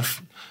dead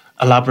have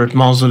elaborate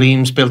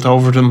mausoleums built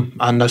over them,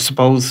 and I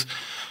suppose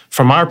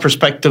from our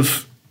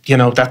perspective,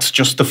 that's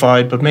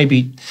justified, but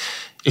maybe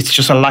it's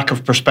just a lack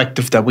of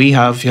perspective that we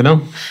have,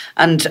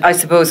 And I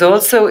suppose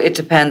also it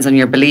depends on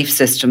your belief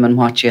system and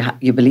what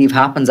you believe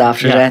happens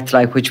after death,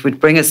 which would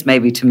bring us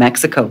maybe to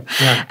Mexico.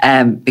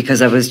 Yeah.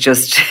 Because I was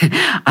just,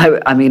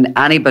 I mean,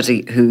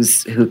 anybody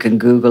who can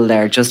Google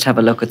there, just have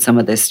a look at some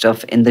of this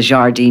stuff in the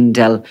Jardín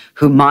del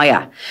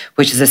Humaya,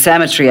 which is a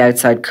cemetery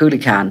outside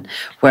Culiacán,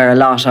 where a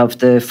lot of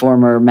the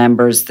former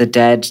members, the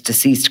dead,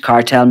 deceased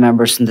cartel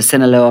members from the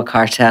Sinaloa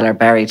cartel are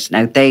buried.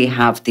 Now, they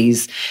have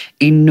these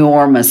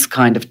enormous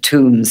kind of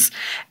tombs.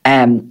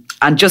 And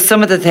just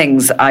some of the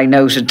things I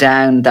noted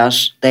down that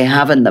they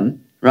have in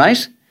them,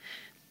 right?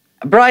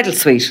 A bridal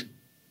suite,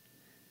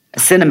 a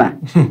cinema.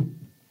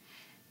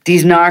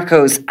 These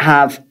narcos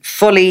have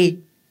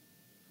fully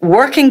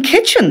working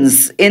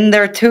kitchens in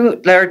their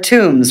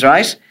tombs,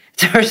 right?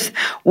 There's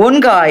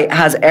one guy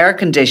has air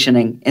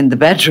conditioning in the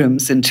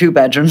bedrooms, in 2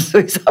 bedrooms,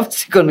 so he's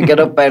obviously going to get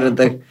up out of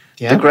the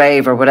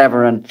grave or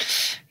whatever, and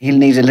he'll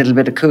need a little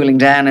bit of cooling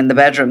down in the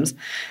bedrooms.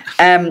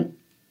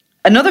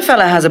 Another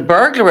fella has a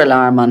burglar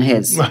alarm on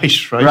his.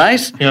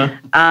 Right? Yeah.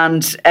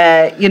 And,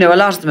 a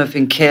lot of them have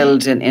been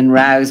killed in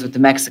rows with the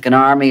Mexican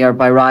army or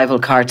by rival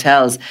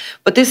cartels.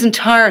 But this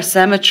entire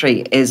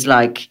cemetery is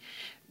like,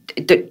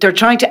 they're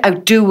trying to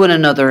outdo one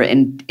another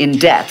in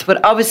death.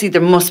 But obviously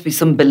there must be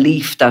some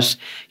belief that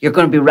you're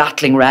going to be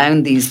rattling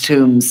around these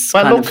tombs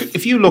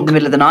if you look in the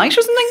middle of the night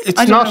or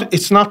something.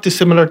 It's not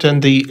dissimilar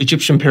than the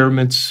Egyptian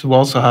pyramids, who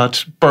also had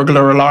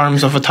burglar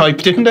alarms of a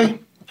type, didn't they?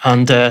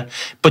 And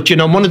but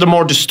one of the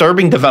more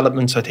disturbing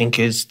developments, I think,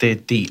 is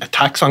the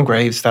attacks on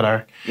graves that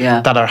are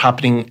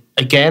happening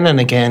again and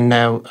again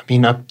now. I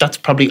mean, that's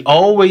probably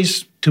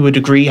always to a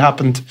degree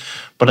happened,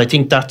 but I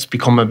think that's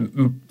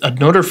become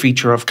another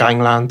feature of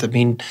gangland. I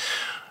mean,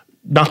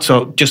 not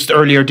so just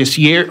earlier this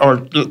year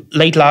or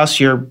late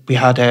last year, we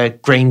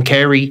had Graeme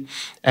Carey,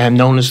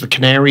 known as the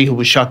Canary, who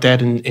was shot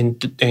dead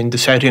in the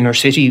South Inner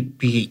City.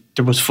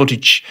 There was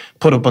footage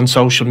put up on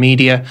social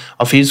media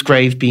of his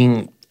grave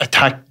being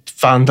attacked,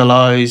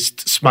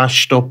 vandalised,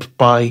 smashed up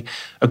by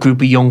a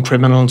group of young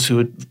criminals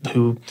who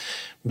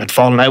had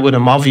fallen out with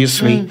him,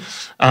 obviously.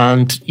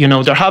 And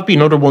there have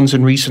been other ones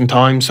in recent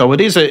times. So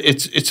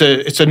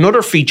it's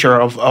another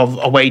feature of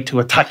a way to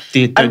attack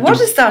the. And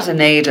what is that in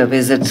aid of?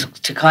 Is it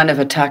to kind of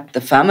attack the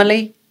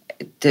family?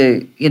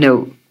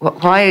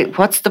 Why?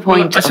 What's the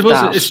point? I suppose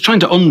of that? It's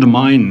trying to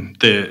undermine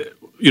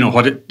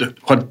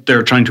what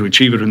they're trying to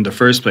achieve it in the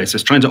first place.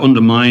 It's trying to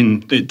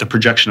undermine the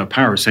projection of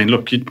power, saying,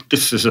 look,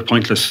 this is a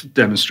pointless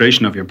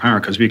demonstration of your power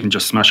because we can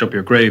just smash up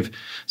your grave.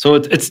 So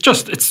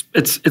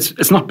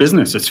it's not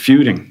business, it's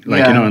feuding,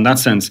 in that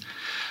sense.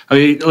 I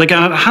mean,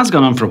 and it has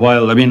gone on for a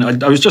while. I mean,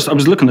 I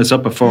was looking this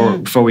up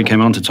before we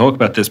came on to talk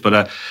about this,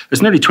 but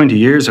it's nearly 20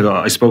 years ago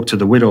I spoke to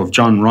the widow of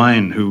John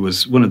Ryan, who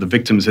was one of the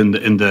victims in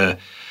the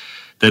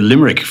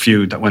Limerick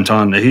feud that went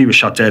on. He was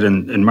shot dead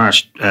in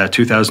March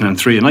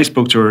 2003, and I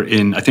spoke to her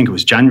in, I think it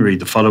was January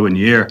the following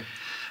year,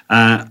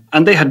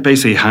 and they had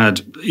basically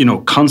had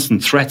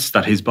constant threats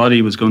that his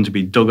body was going to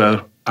be dug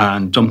out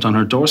and dumped on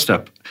her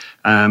doorstep.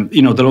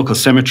 The local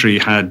cemetery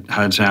had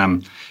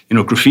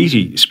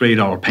graffiti sprayed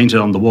or painted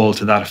on the wall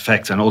to that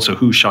effect, and also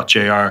who shot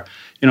JR.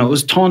 It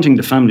was taunting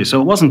the family.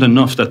 So it wasn't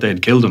enough that they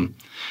had killed him,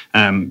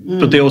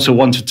 but they also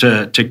wanted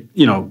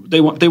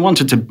they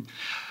wanted to,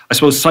 I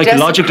suppose,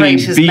 psychologically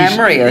his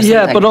memory or something.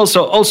 Yeah, but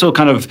also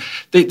kind of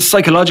they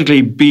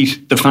psychologically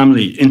beat the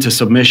family into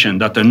submission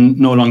that they're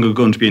no longer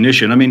going to be an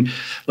issue. And I mean,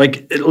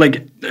 like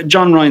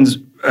John Ryan's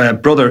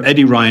brother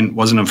Eddie Ryan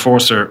was an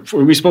enforcer.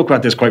 We spoke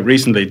about this quite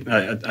recently.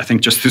 I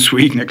think just this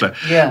week, Nicola.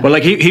 Yeah. Well,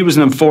 he was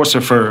an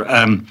enforcer for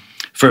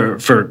for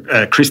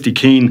Christy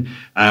Keane,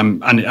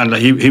 and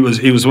he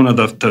was one of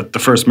the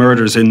first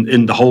murderers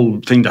in the whole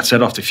thing that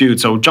set off the feud.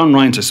 So John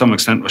Ryan, to some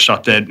extent, was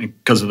shot dead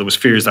because there was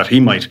fears that he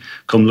might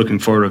come looking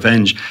for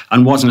revenge,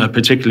 and wasn't a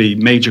particularly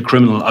major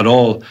criminal at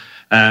all.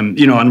 And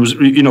was,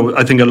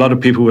 I think a lot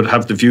of people would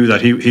have the view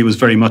that he was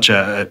very much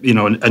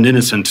an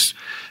innocent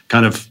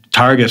kind of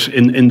target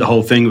in the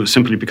whole thing. It was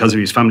simply because of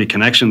his family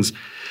connections.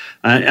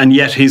 And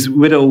yet his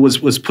widow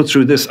was put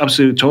through this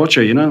absolute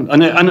torture,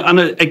 And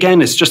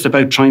again, it's just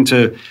about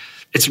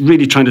it's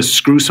really trying to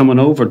screw someone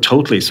over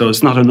totally. So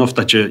it's not enough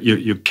that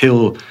you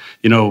kill,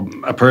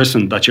 a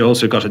person, that you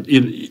also got to,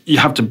 you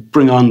have to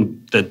bring on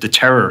the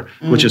terror,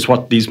 which is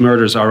what these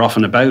murders are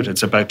often about.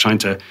 It's about trying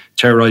to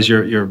terrorize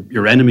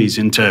your enemies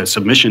into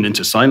submission,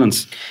 into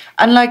silence.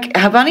 And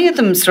have any of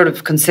them sort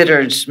of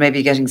considered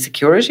maybe getting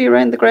security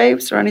around the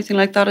graves or anything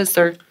like that? Is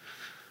there?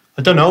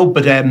 I don't know,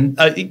 but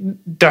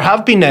there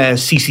have been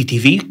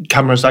CCTV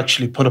cameras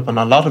actually put up on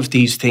a lot of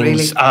these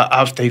things,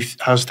 really?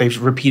 as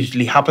they've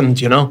repeatedly happened.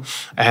 There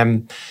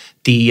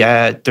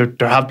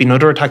have been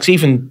other attacks,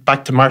 even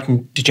back to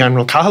Martin de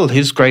General Cahill.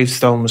 His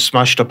gravestone was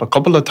smashed up a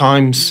couple of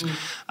times,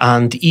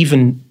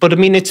 but I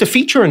mean, it's a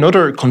feature in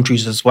other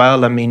countries as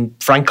well. I mean,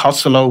 Frank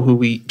Costello, who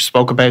we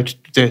spoke about,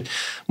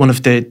 one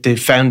of the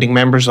founding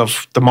members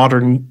of the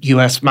modern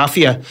US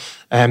mafia.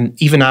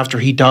 Even after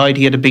he died,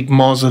 he had a big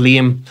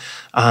mausoleum,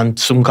 and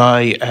some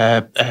guy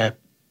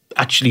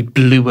actually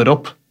blew it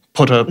up,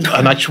 put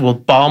an actual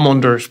bomb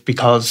under it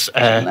because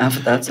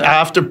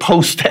after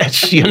post-death,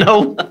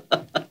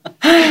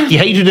 He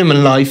hated him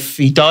in life.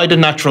 He died of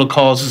natural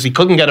causes. He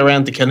couldn't get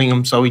around to killing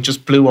him, so he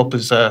just blew up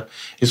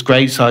his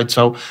graveside.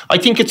 So I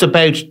think it's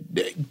about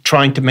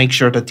trying to make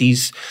sure that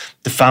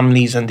the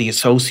families and the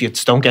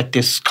associates don't get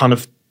this kind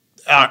of,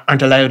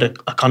 aren't allowed a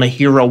kind of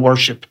hero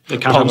worship. They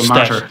can't have a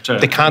martyr.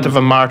 They can't have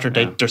a martyr.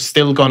 They're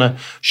still going to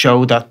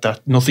show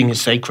that nothing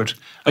is sacred.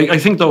 I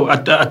think, though,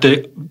 at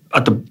the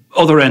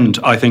other end,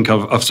 I think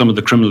of some of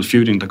the criminal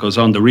feuding that goes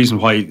on, the reason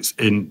why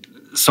in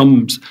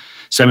some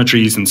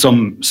cemeteries and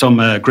some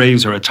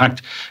graves are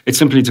attacked, it's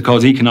simply to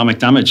cause economic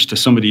damage to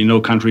somebody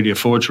can't really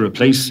afford to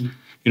replace.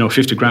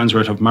 50 grand's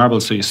worth of marble,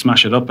 so you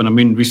smash it up. And I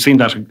mean, we've seen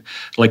that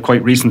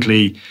quite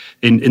recently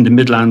in the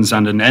Midlands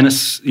and in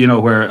Ennis,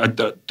 where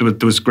there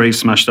was graves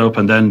smashed up,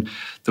 and then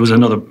there was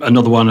another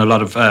one. A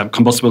lot of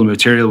combustible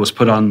material was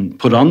put on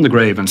the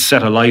grave and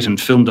set alight and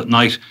filmed at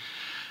night.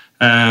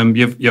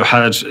 You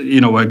had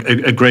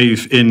a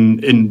grave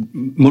in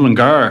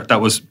Mullingar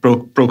that was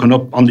broken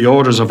up on the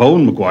orders of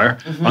Owen Maguire,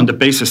 on the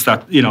basis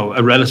that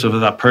a relative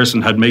of that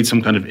person had made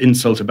some kind of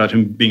insult about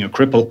him being a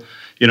cripple.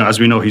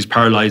 As we know, he's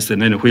paralysed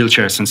and in a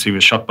wheelchair since he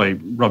was shot by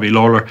Robbie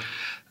Lawler.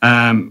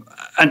 And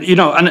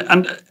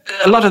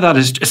a lot of that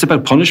it's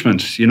about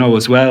punishment,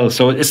 as well.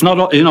 So it's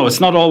not, it's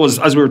not always,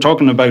 as we were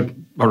talking about,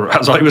 or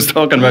as I was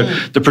talking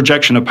about, the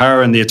projection of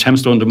power and the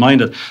attempts to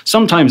undermine it.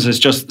 Sometimes it's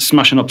just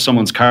smashing up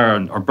someone's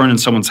car or burning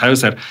someone's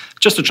house out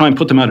just to try and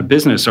put them out of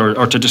business or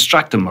to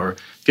distract them or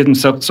give them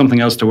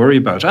something else to worry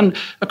about. And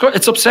of course,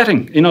 it's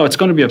upsetting. It's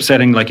going to be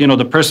upsetting.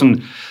 The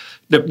person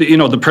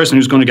the person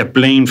who's going to get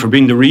blamed for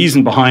being the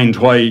reason behind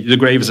why the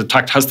grave is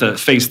attacked has to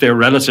face their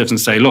relatives and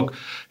say, look,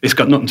 it's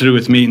got nothing to do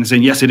with me, and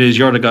saying, yes, it is,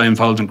 you're the guy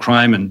involved in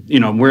crime, and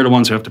we're the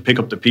ones who have to pick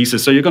up the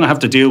pieces. So you're going to have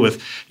to deal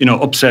with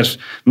upset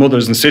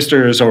mothers and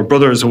sisters or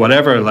brothers or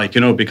whatever,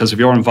 because of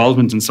your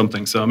involvement in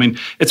something. So I mean,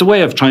 it's a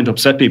way of trying to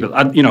upset people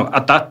at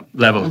that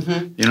level.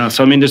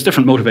 So I mean, there's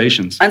different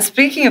motivations. And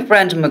speaking of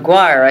Brendan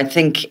Maguire, I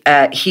think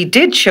he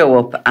did show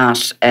up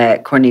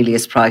at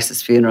Cornelius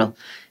Price's funeral.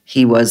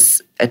 He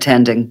was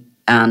attending.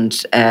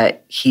 And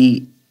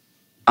he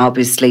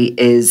obviously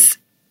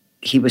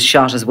he was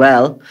shot as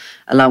well,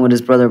 along with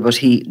his brother, but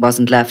he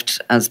wasn't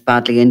left as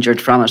badly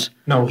injured from it.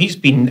 No, he's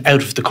been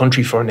out of the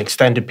country for an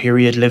extended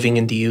period, living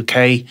in the UK.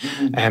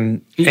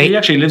 He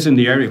actually lives in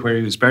the area where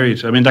he was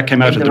buried. I mean, that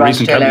came out at the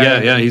recent...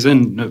 Yeah, he's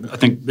in, I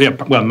think,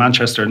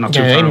 Manchester, not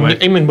too far away.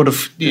 Eamon would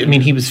have... I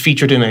mean, he was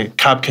featured in a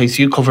cab case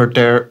you covered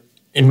there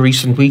in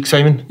recent weeks,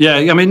 Eamon. Yeah,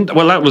 I mean,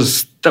 well, that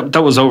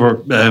was over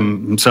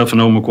himself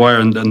and Owen Maguire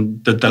and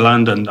the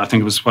land, and I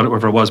think it was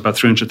whatever it was, about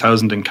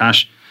 300,000 in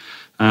cash.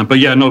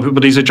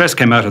 But his address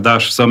came out of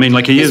that. So I mean,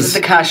 this is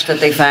the cash that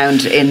they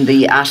found in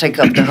the attic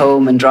of the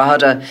home in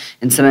Drogheda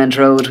in Cement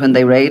Road when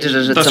they raided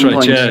it at some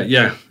point. That's right.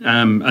 Yeah.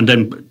 And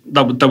then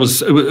that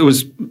was it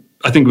was.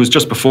 I think it was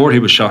just before he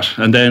was shot,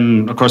 and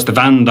then of course the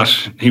van that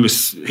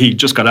he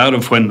just got out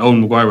of when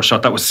Owen Maguire was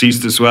shot, that was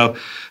seized as well.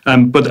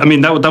 But I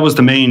mean that was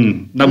the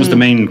main was the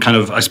main kind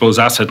of, I suppose,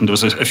 asset, and there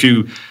was a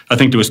few. I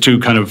think there was two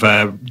kind of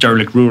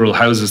derelict rural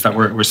houses that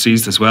were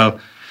seized as well.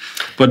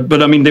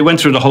 But I mean, they went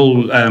through the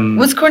whole.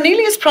 Was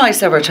Cornelius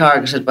Price ever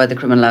targeted by the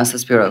Criminal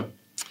Justice Bureau?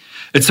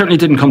 It certainly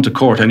didn't come to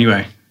court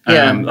anyway.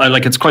 Yeah.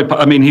 It's quite.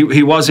 I mean,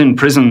 he was in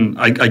prison,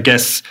 I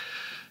guess.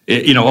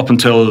 Up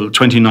until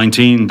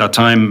 2019, that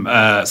time,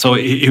 so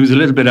he was a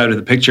little bit out of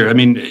the picture. I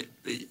mean,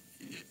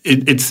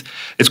 it's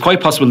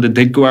quite possible that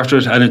they'd go after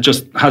it, and it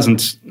just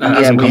hasn't come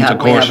to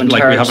court. We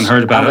haven't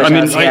heard about it. I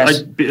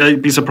mean,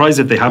 I'd be surprised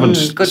if they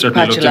haven't. Good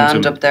patch of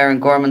land up there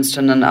in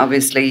Gormanston, and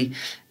obviously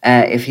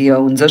if he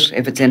owns it,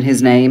 if it's in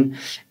his name.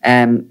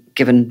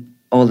 Given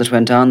all that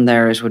went on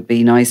there, it would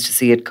be nice to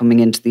see it coming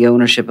into the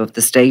ownership of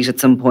the state at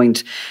some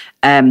point.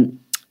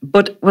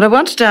 But what I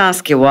wanted to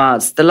ask you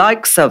was, the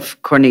likes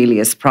of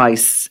Cornelius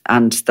Price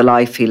and the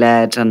life he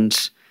led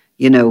and,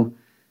 you know,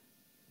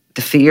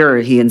 the fear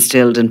he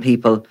instilled in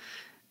people,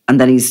 and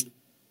then he's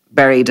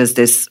buried as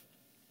this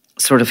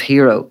sort of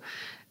hero.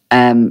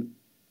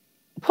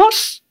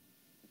 What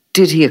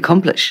did he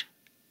accomplish?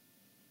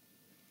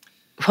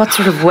 What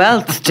sort of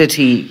wealth did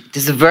he...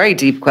 This is a very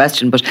deep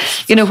question, but,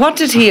 you know, what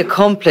did he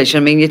accomplish? I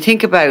mean, you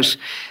think about...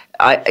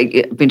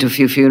 I've been to a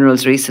few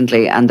funerals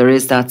recently, and there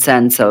is that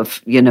sense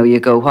of, you know, you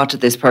go, what did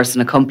this person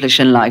accomplish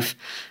in life?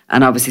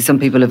 And obviously some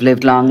people have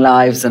lived long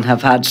lives and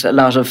have had a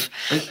lot of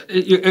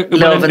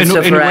love and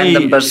stuff around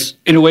them. But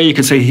in a way, you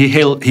could say he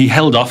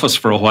held office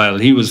for a while.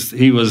 He was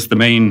the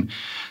main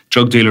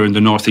drug dealer in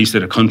the northeast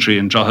of the country,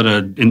 in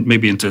Drogheda,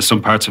 maybe into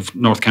some parts of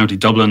North County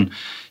Dublin,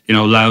 you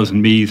know, Louth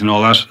and Meath and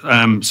all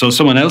that. So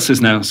someone else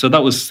is now. So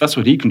that's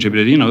what he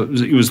contributed. You know,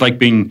 it was like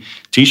being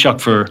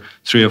Taoiseach for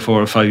 3 or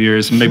 4 or 5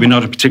 years. Maybe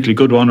not a particularly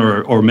good one,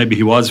 or maybe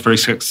he was very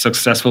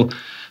successful.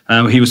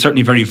 He was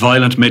certainly very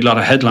violent, made a lot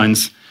of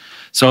headlines.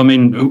 So, I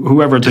mean,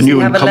 whoever the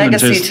new incumbent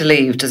is... Does he have a legacy to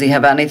leave? Does he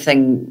have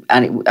anything...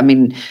 I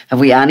mean, have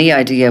we any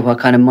idea what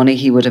kind of money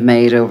he would have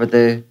made over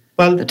the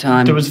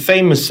time? There was a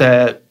famous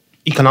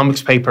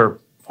economics paper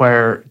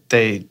where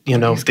they, you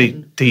know,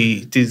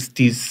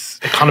 these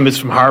economists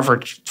from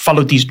Harvard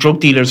followed these drug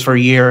dealers for a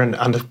year, and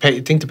I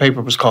think the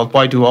paper was called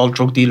 "Why Do All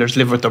Drug Dealers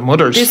Live with Their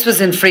Mothers?" This was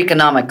in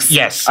Freakonomics.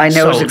 Yes, I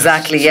know it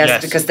exactly.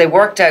 Yes, because they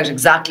worked out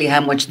exactly how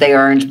much they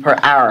earned per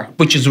hour,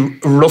 which is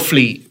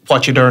roughly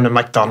what you'd earn at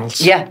McDonald's.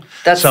 Yeah,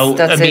 that's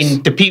I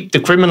mean,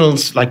 the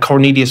criminals like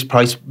Cornelius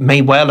Price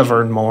may well have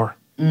earned more.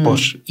 But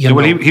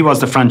he was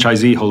the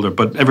franchisee holder,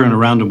 but everyone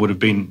around him would have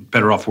been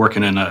better off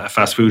working in a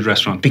fast food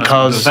restaurant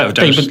because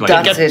they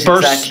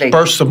get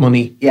bursts of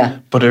money. Yeah,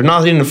 but they're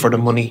not in it for the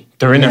money.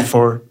 They're in it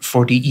for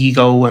the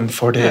ego and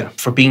for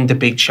being the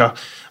big shot.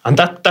 And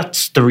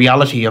that's the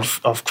reality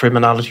of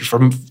criminality for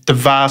the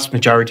vast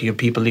majority of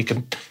people. You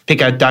can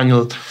pick out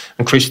Daniel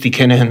and Christy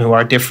Kinahan, who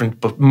are different,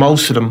 but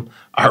most of them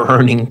are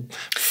earning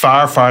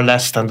far, far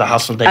less than the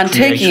hassle they create. And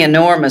taking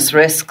enormous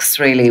risks,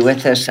 really,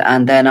 with it.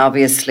 And then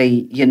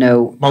obviously, you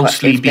know...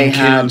 Mostly being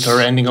killed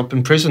or ending up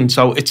in prison.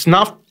 So it's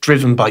not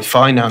driven by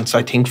finance,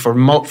 I think, for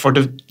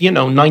the, you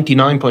know,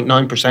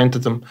 99.9%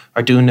 of them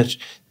are doing it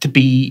to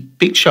be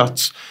big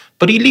shots.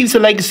 But he leaves a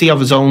legacy of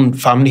his own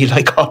family,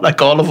 like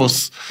all of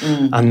us,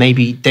 and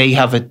maybe they'll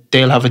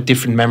have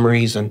different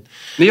memories. And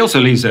he also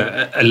leaves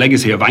a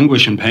legacy of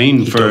anguish and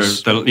pain for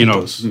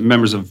the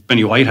members of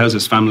Benny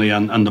Whitehouse's family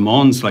and the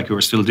Mawns, like, who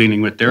are still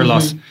dealing with their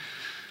loss.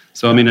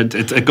 So I mean,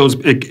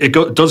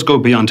 it does go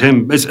beyond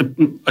him.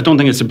 I don't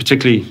think it's a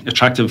particularly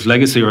attractive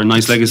legacy or a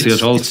nice legacy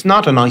at all. It's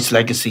not a nice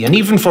legacy, and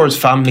even for his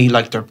family,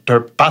 like they're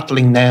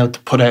battling now to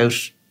put out.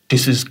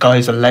 This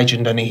guy's a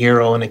legend and a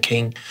hero and a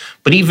king.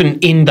 But even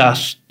in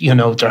that, you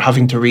know, they're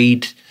having to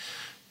read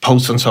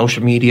posts on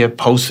social media,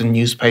 posts in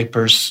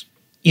newspapers,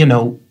 you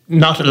know,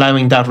 not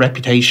allowing that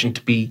reputation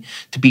to be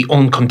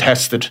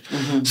uncontested.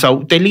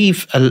 So they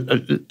leave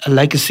a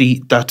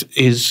legacy that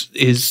is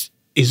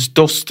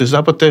dust. Is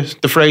that what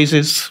the phrase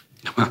is?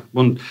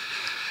 Well,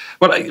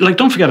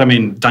 don't forget, I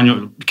mean,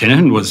 Daniel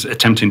Kinahan was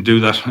attempting to do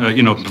that,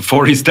 you know,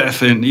 before his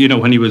death, and, you know,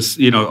 when he was,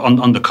 you know,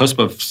 on the cusp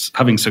of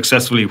having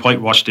successfully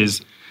whitewashed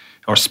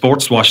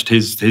sports washed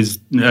his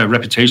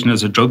reputation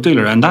as a drug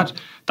dealer, and that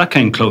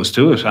came close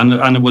to it,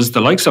 and it was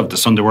the likes of the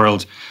Sunday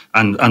World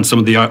and some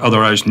of the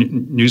other Irish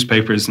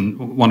newspapers and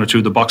one or two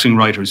of the boxing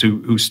writers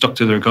who stuck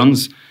to their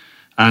guns,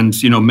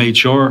 and, you know, made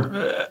sure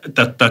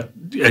that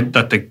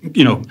the,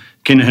 you know,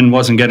 Kinahan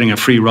wasn't getting a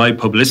free ride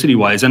publicity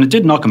wise, and it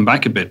did knock him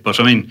back a bit. But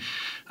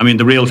I mean,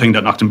 the real thing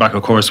that knocked him back,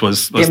 of course,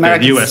 was the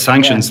US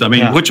sanctions. Yeah. I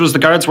mean, which was the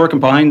guards working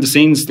behind the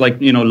scenes,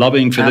 like, you know,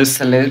 lobbying for this.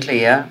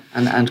 Absolutely, yeah,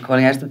 and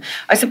calling out to them.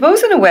 I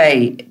suppose, in a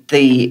way,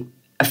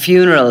 a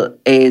funeral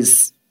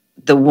is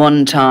the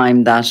one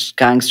time that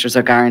gangsters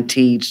are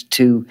guaranteed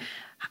to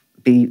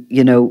be,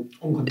 you know,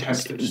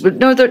 uncontested.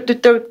 No, they're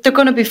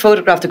going to be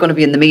photographed. They're going to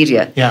be in the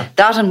media. Yeah,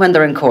 that and when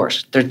they're in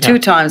court. There are two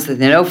times that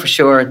they know for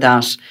sure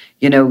that,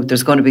 you know,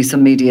 there's going to be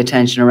some media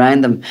attention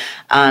around them.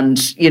 And,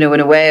 you know, in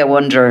a way, I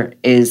wonder,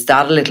 is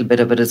that a little bit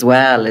of it as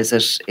well? Is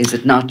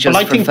it not just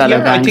for fellow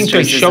gangsters? I think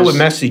they show a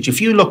message.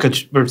 If you look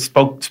at, we've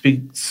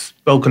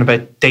spoken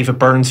about David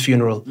Byrne's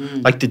funeral,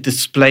 like the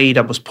display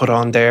that was put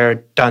on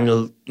there,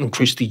 Daniel and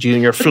Christy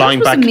Jr. flying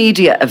back. That was a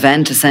media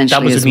event,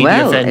 essentially, as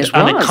well. That was a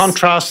media event. It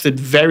contrasted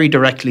very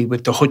directly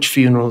with the Hutch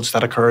funerals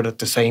that occurred at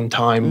the same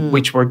time,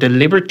 which were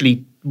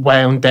deliberately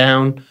wound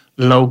down,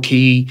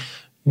 low-key,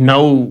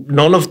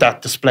 none of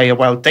that display of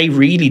wealth. They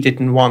really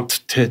didn't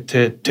want to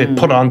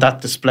put on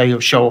that display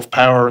of show of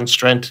power and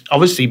strength,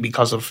 obviously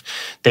because of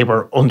they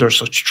were under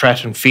such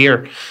threat and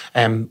fear.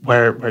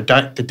 Where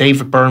the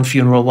David Byrne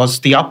funeral was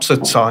the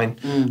opposite sign.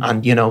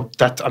 And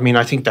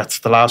I think that's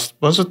the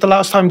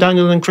last time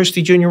Daniel and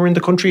Christy Jr. were in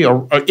the country,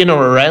 or in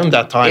or around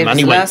that time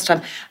anyway. The last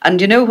time. And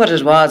you know what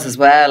it was as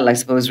well, I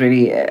suppose,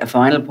 really a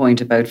final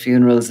point about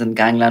funerals and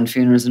gangland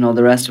funerals and all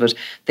the rest of it.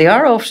 They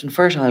are often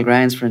fertile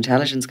grounds for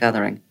intelligence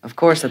gathering. Of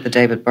course, at the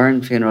David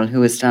Byrne funeral,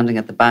 who was standing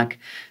at the back,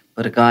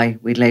 but a guy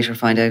we'd later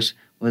find out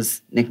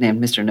was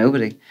nicknamed Mr.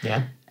 Nobody.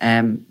 Yeah.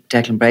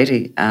 Declan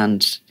Brady,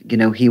 and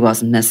he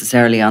wasn't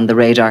necessarily on the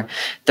radar.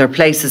 There are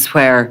places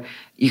where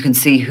you can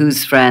see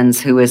who's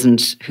friends, who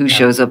isn't, who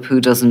shows up,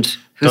 who doesn't,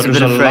 who's a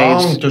bit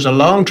afraid. There's a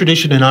long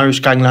tradition in Irish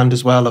gangland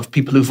as well of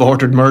people who've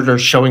ordered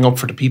murders showing up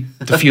for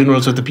the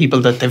funerals of the people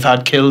that they've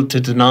had killed to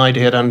deny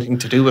they had anything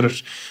to do with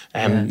it.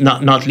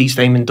 Not least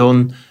Eamon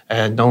Dunn,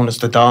 known as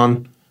the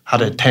Don,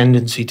 had a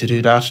tendency to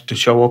do that, to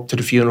show up to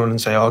the funeral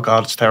and say, oh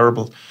God, it's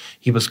terrible.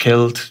 He was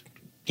killed,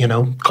 a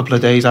couple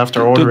of days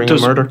after ordering a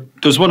murder.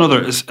 There's one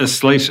other,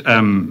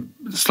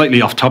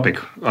 slightly off topic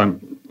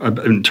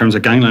in terms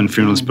of gangland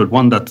funerals, but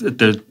one that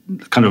the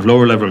kind of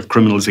lower level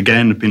criminals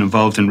again have been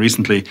involved in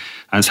recently,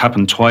 and it's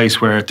happened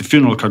twice, where at the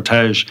funeral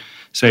cortege,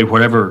 say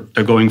wherever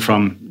they're going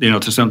from,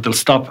 they'll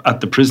stop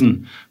at the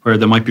prison where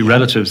there might be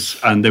relatives,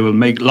 and they will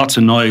make lots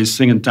of noise,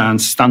 sing and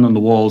dance, stand on the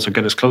walls or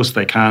get as close as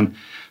they can,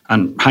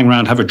 and hang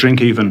around, have a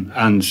drink even,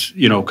 and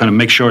kind of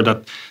make sure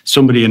that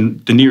somebody in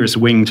the nearest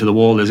wing to the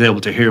wall is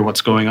able to hear what's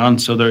going on.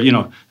 So there,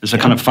 there's a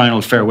kind of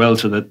final farewell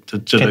to the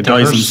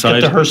guys inside.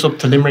 Get the hearse up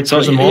to Limerick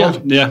prison wall.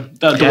 There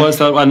was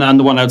that, and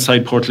the one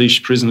outside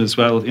Portlaoise prison as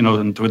well.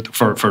 And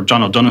for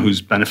John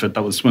O'Donoghue's benefit,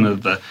 that was one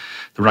of the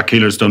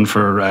Rathkeelers done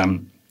for.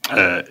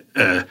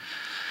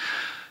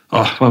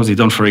 What was he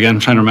done for again?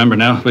 I'm trying to remember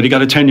now. But he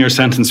got a 10-year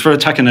sentence for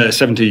attacking a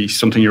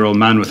 70-something-year-old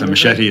man with a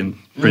machete, and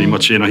pretty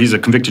much, he's a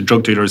convicted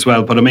drug dealer as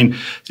well. But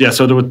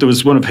so there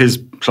was one of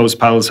his close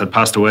pals had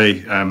passed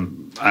away,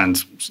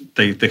 and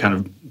they kind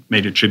of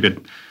made a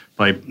tribute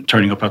by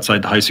turning up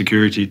outside the high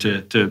security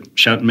to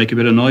shout and make a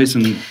bit of noise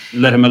and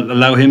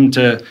allow him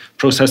to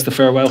process the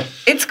farewell.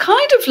 It's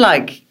kind of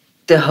like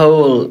the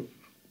whole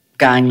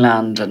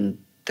gangland and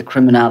the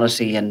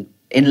criminality and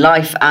in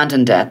life and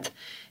in death.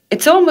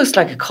 It's almost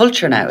like a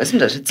culture now,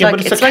 isn't it?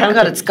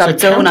 It's got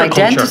its own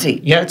identity.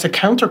 Yeah, it's a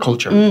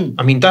counterculture.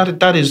 I mean,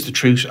 that is the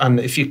truth. And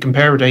if you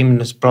compare it, Eamon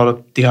has brought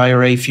up the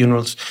IRA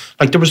funerals.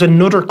 Like, there was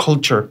another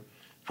culture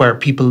where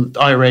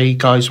IRA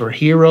guys were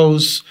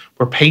heroes,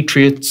 were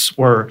patriots,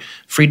 were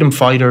freedom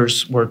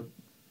fighters, were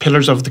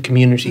pillars of the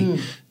community.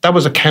 That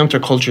was a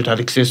counterculture that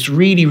exists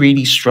really,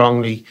 really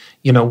strongly,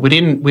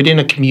 within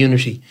a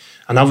community.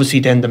 And obviously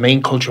then the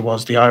main culture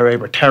was the IRA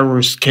were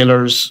terrorists,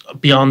 killers,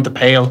 beyond the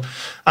pale.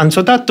 And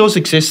so that does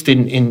exist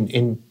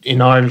in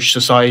Irish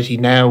society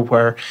now,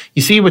 where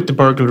you see with the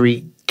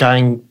burglary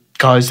gang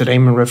guys that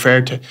Eamon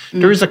referred to,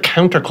 there is a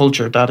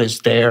counterculture that is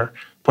there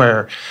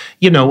where,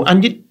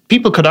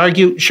 people could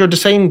argue, sure, the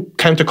same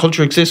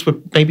counterculture exists with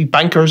maybe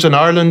bankers in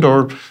Ireland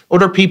or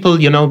other people,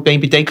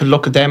 maybe they could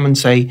look at them and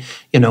say,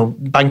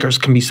 bankers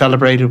can be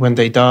celebrated when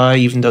they die,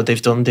 even though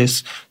they've done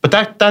this. But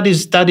that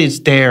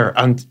is there,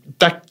 and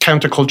that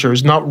counterculture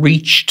is not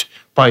reached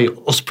by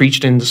us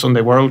preached in the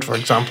Sunday World, for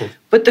example.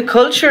 But the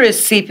culture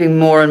is seeping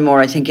more and more,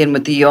 I think, in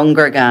with the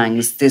younger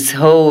gangs, this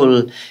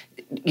whole...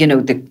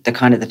 the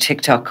kind of the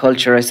TikTok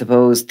culture, I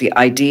suppose, the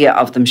idea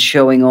of them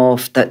showing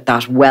off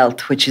that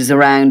wealth, which is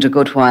around a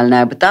good while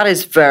now. But that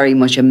is very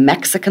much a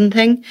Mexican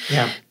thing.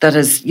 Yeah. That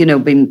has,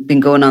 been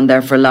going on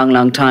there for a long,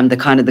 long time. The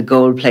kind of the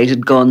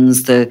gold-plated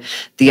guns,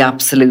 the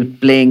absolute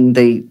bling,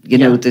 the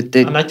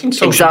and I think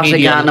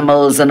exotic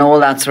animals and all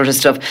that sort of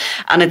stuff.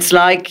 And it's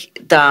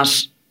like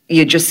that...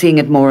 You're just seeing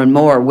it more and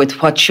more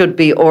with what should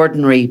be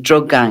ordinary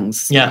drug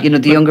gangs, the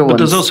younger ones. But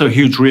there's also a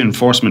huge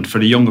reinforcement for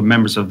the younger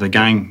members of the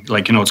gang.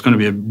 Like, it's going to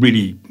be a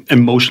really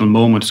emotional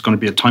moment. It's going to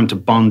be a time to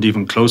bond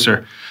even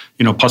closer,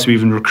 possibly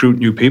even recruit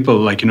new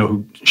people,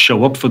 who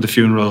show up for the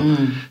funeral.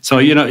 So,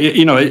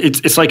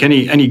 it's like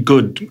any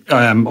good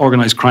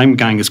organised crime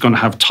gang is going to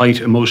have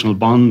tight emotional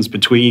bonds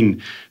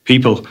between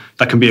people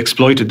that can be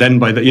exploited then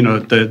by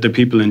the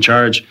people in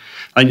charge.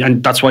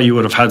 And that's why you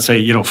would have had, say,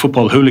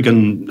 football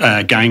hooligan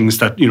gangs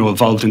that,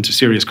 evolved into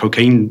serious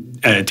cocaine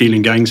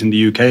dealing gangs in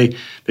the UK,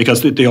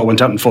 because they all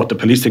went out and fought the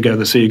police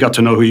together. So you got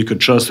to know who you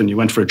could trust, and you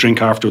went for a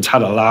drink afterwards,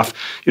 had a laugh,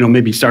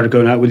 maybe started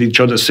going out with each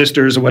other's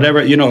sisters or whatever,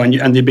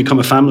 and they become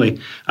a family.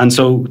 And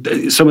so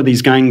some of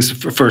these gangs,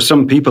 for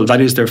some people, that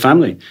is their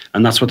family,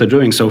 and that's what they're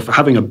doing. So for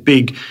having a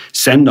big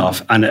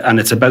send-off, and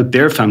it's about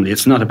their family,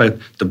 it's not about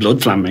the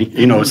blood family,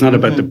 it's not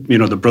about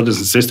the brothers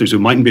and sisters who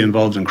mightn't be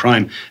involved in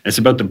crime. It's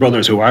about the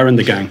brothers who are in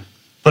the gang.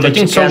 But I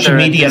think social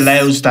media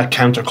allows that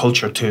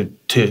counterculture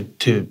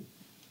to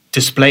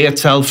display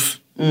itself,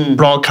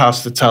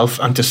 broadcast itself,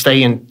 and to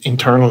stay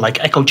internal, like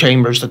echo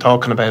chambers they're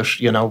talking about,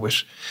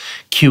 with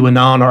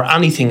QAnon or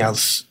anything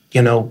else.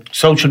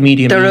 social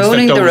media. They're means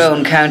owning that their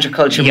own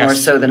counterculture more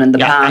so than in the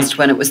past,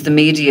 when it was the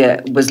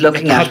media was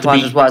looking at what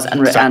it was,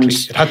 and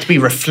it had to be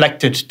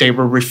reflected. They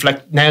were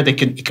now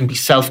it can be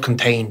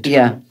self-contained.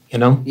 Yeah,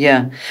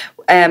 Yeah.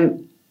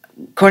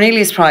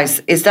 Cornelius Price,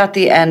 is that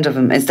the end of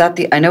him?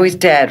 I know he's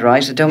dead,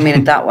 right? I don't mean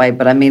it that way,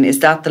 but I mean, is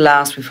that the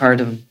last we've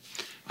heard of him?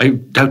 I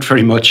doubt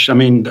very much. I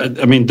mean,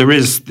 there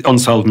is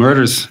unsolved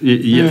murders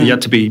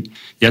yet to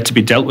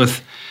be dealt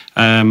with.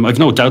 I've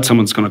no doubt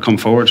someone's going to come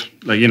forward,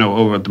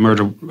 over the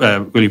murder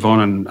of Willie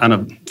Vaughan and Anna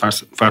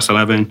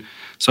Farsalavian.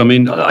 So I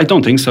mean, I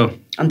don't think so.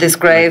 And this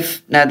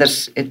grave, now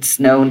that it's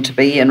known to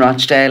be in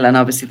Rochdale, and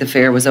obviously the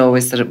fear was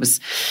always that it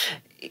was,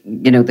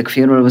 the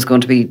funeral was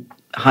going to be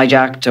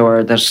hijacked,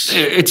 or that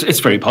it's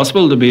very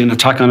possible to be an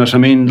attack on it. I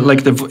mean,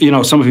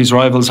 some of his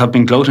rivals have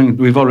been gloating.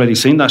 We've already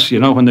seen that,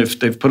 when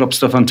they've put up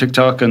stuff on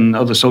TikTok and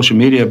other social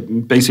media,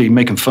 basically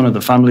making fun of the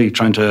family,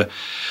 trying to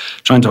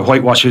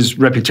whitewash his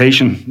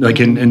reputation,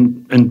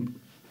 in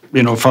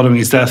following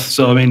his death.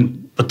 So I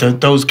mean, but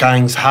those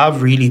gangs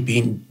have really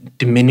been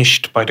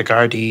diminished by the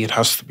Gardaí, it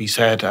has to be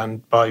said,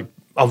 and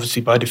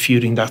obviously by the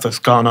feuding that has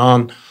gone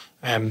on.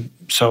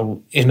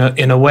 So in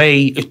a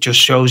way, it just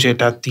shows you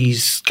that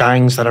these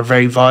gangs that are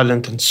very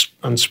violent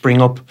and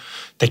spring up,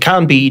 they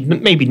can be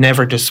maybe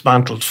never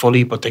dismantled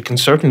fully, but they can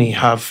certainly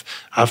have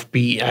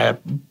be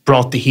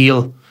brought to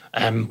heel,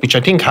 which I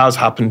think has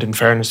happened, in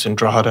fairness, in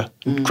Drogheda.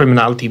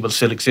 Criminality will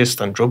still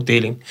exist and drug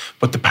dealing,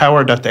 but the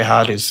power that they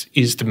had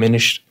is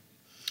diminished.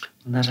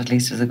 And that at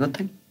least is a good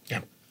thing.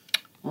 Yeah.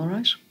 All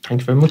right.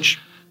 Thank you very much.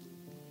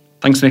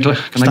 Thanks, Nicola.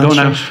 Can I go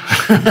now?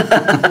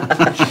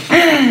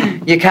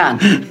 You can.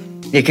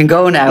 You can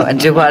go now and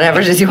do whatever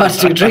it is you want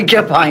to do. Drink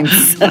your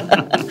pints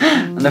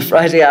on a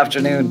Friday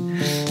afternoon.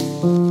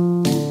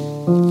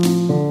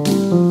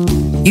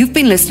 You've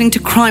been listening to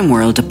Crime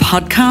World, a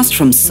podcast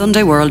from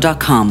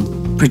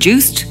SundayWorld.com.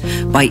 Produced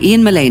by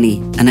Ian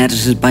Mullaney and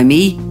edited by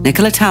me,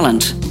 Nicola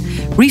Tallant.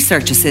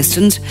 Research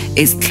assistant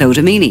is Claude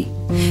Amini.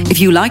 If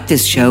you like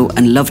this show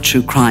and love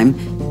true crime,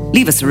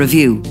 leave us a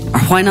review, or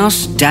why not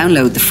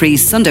download the free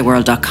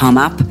SundayWorld.com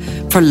app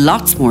for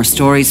lots more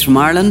stories from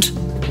Ireland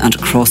and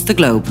across the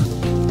globe.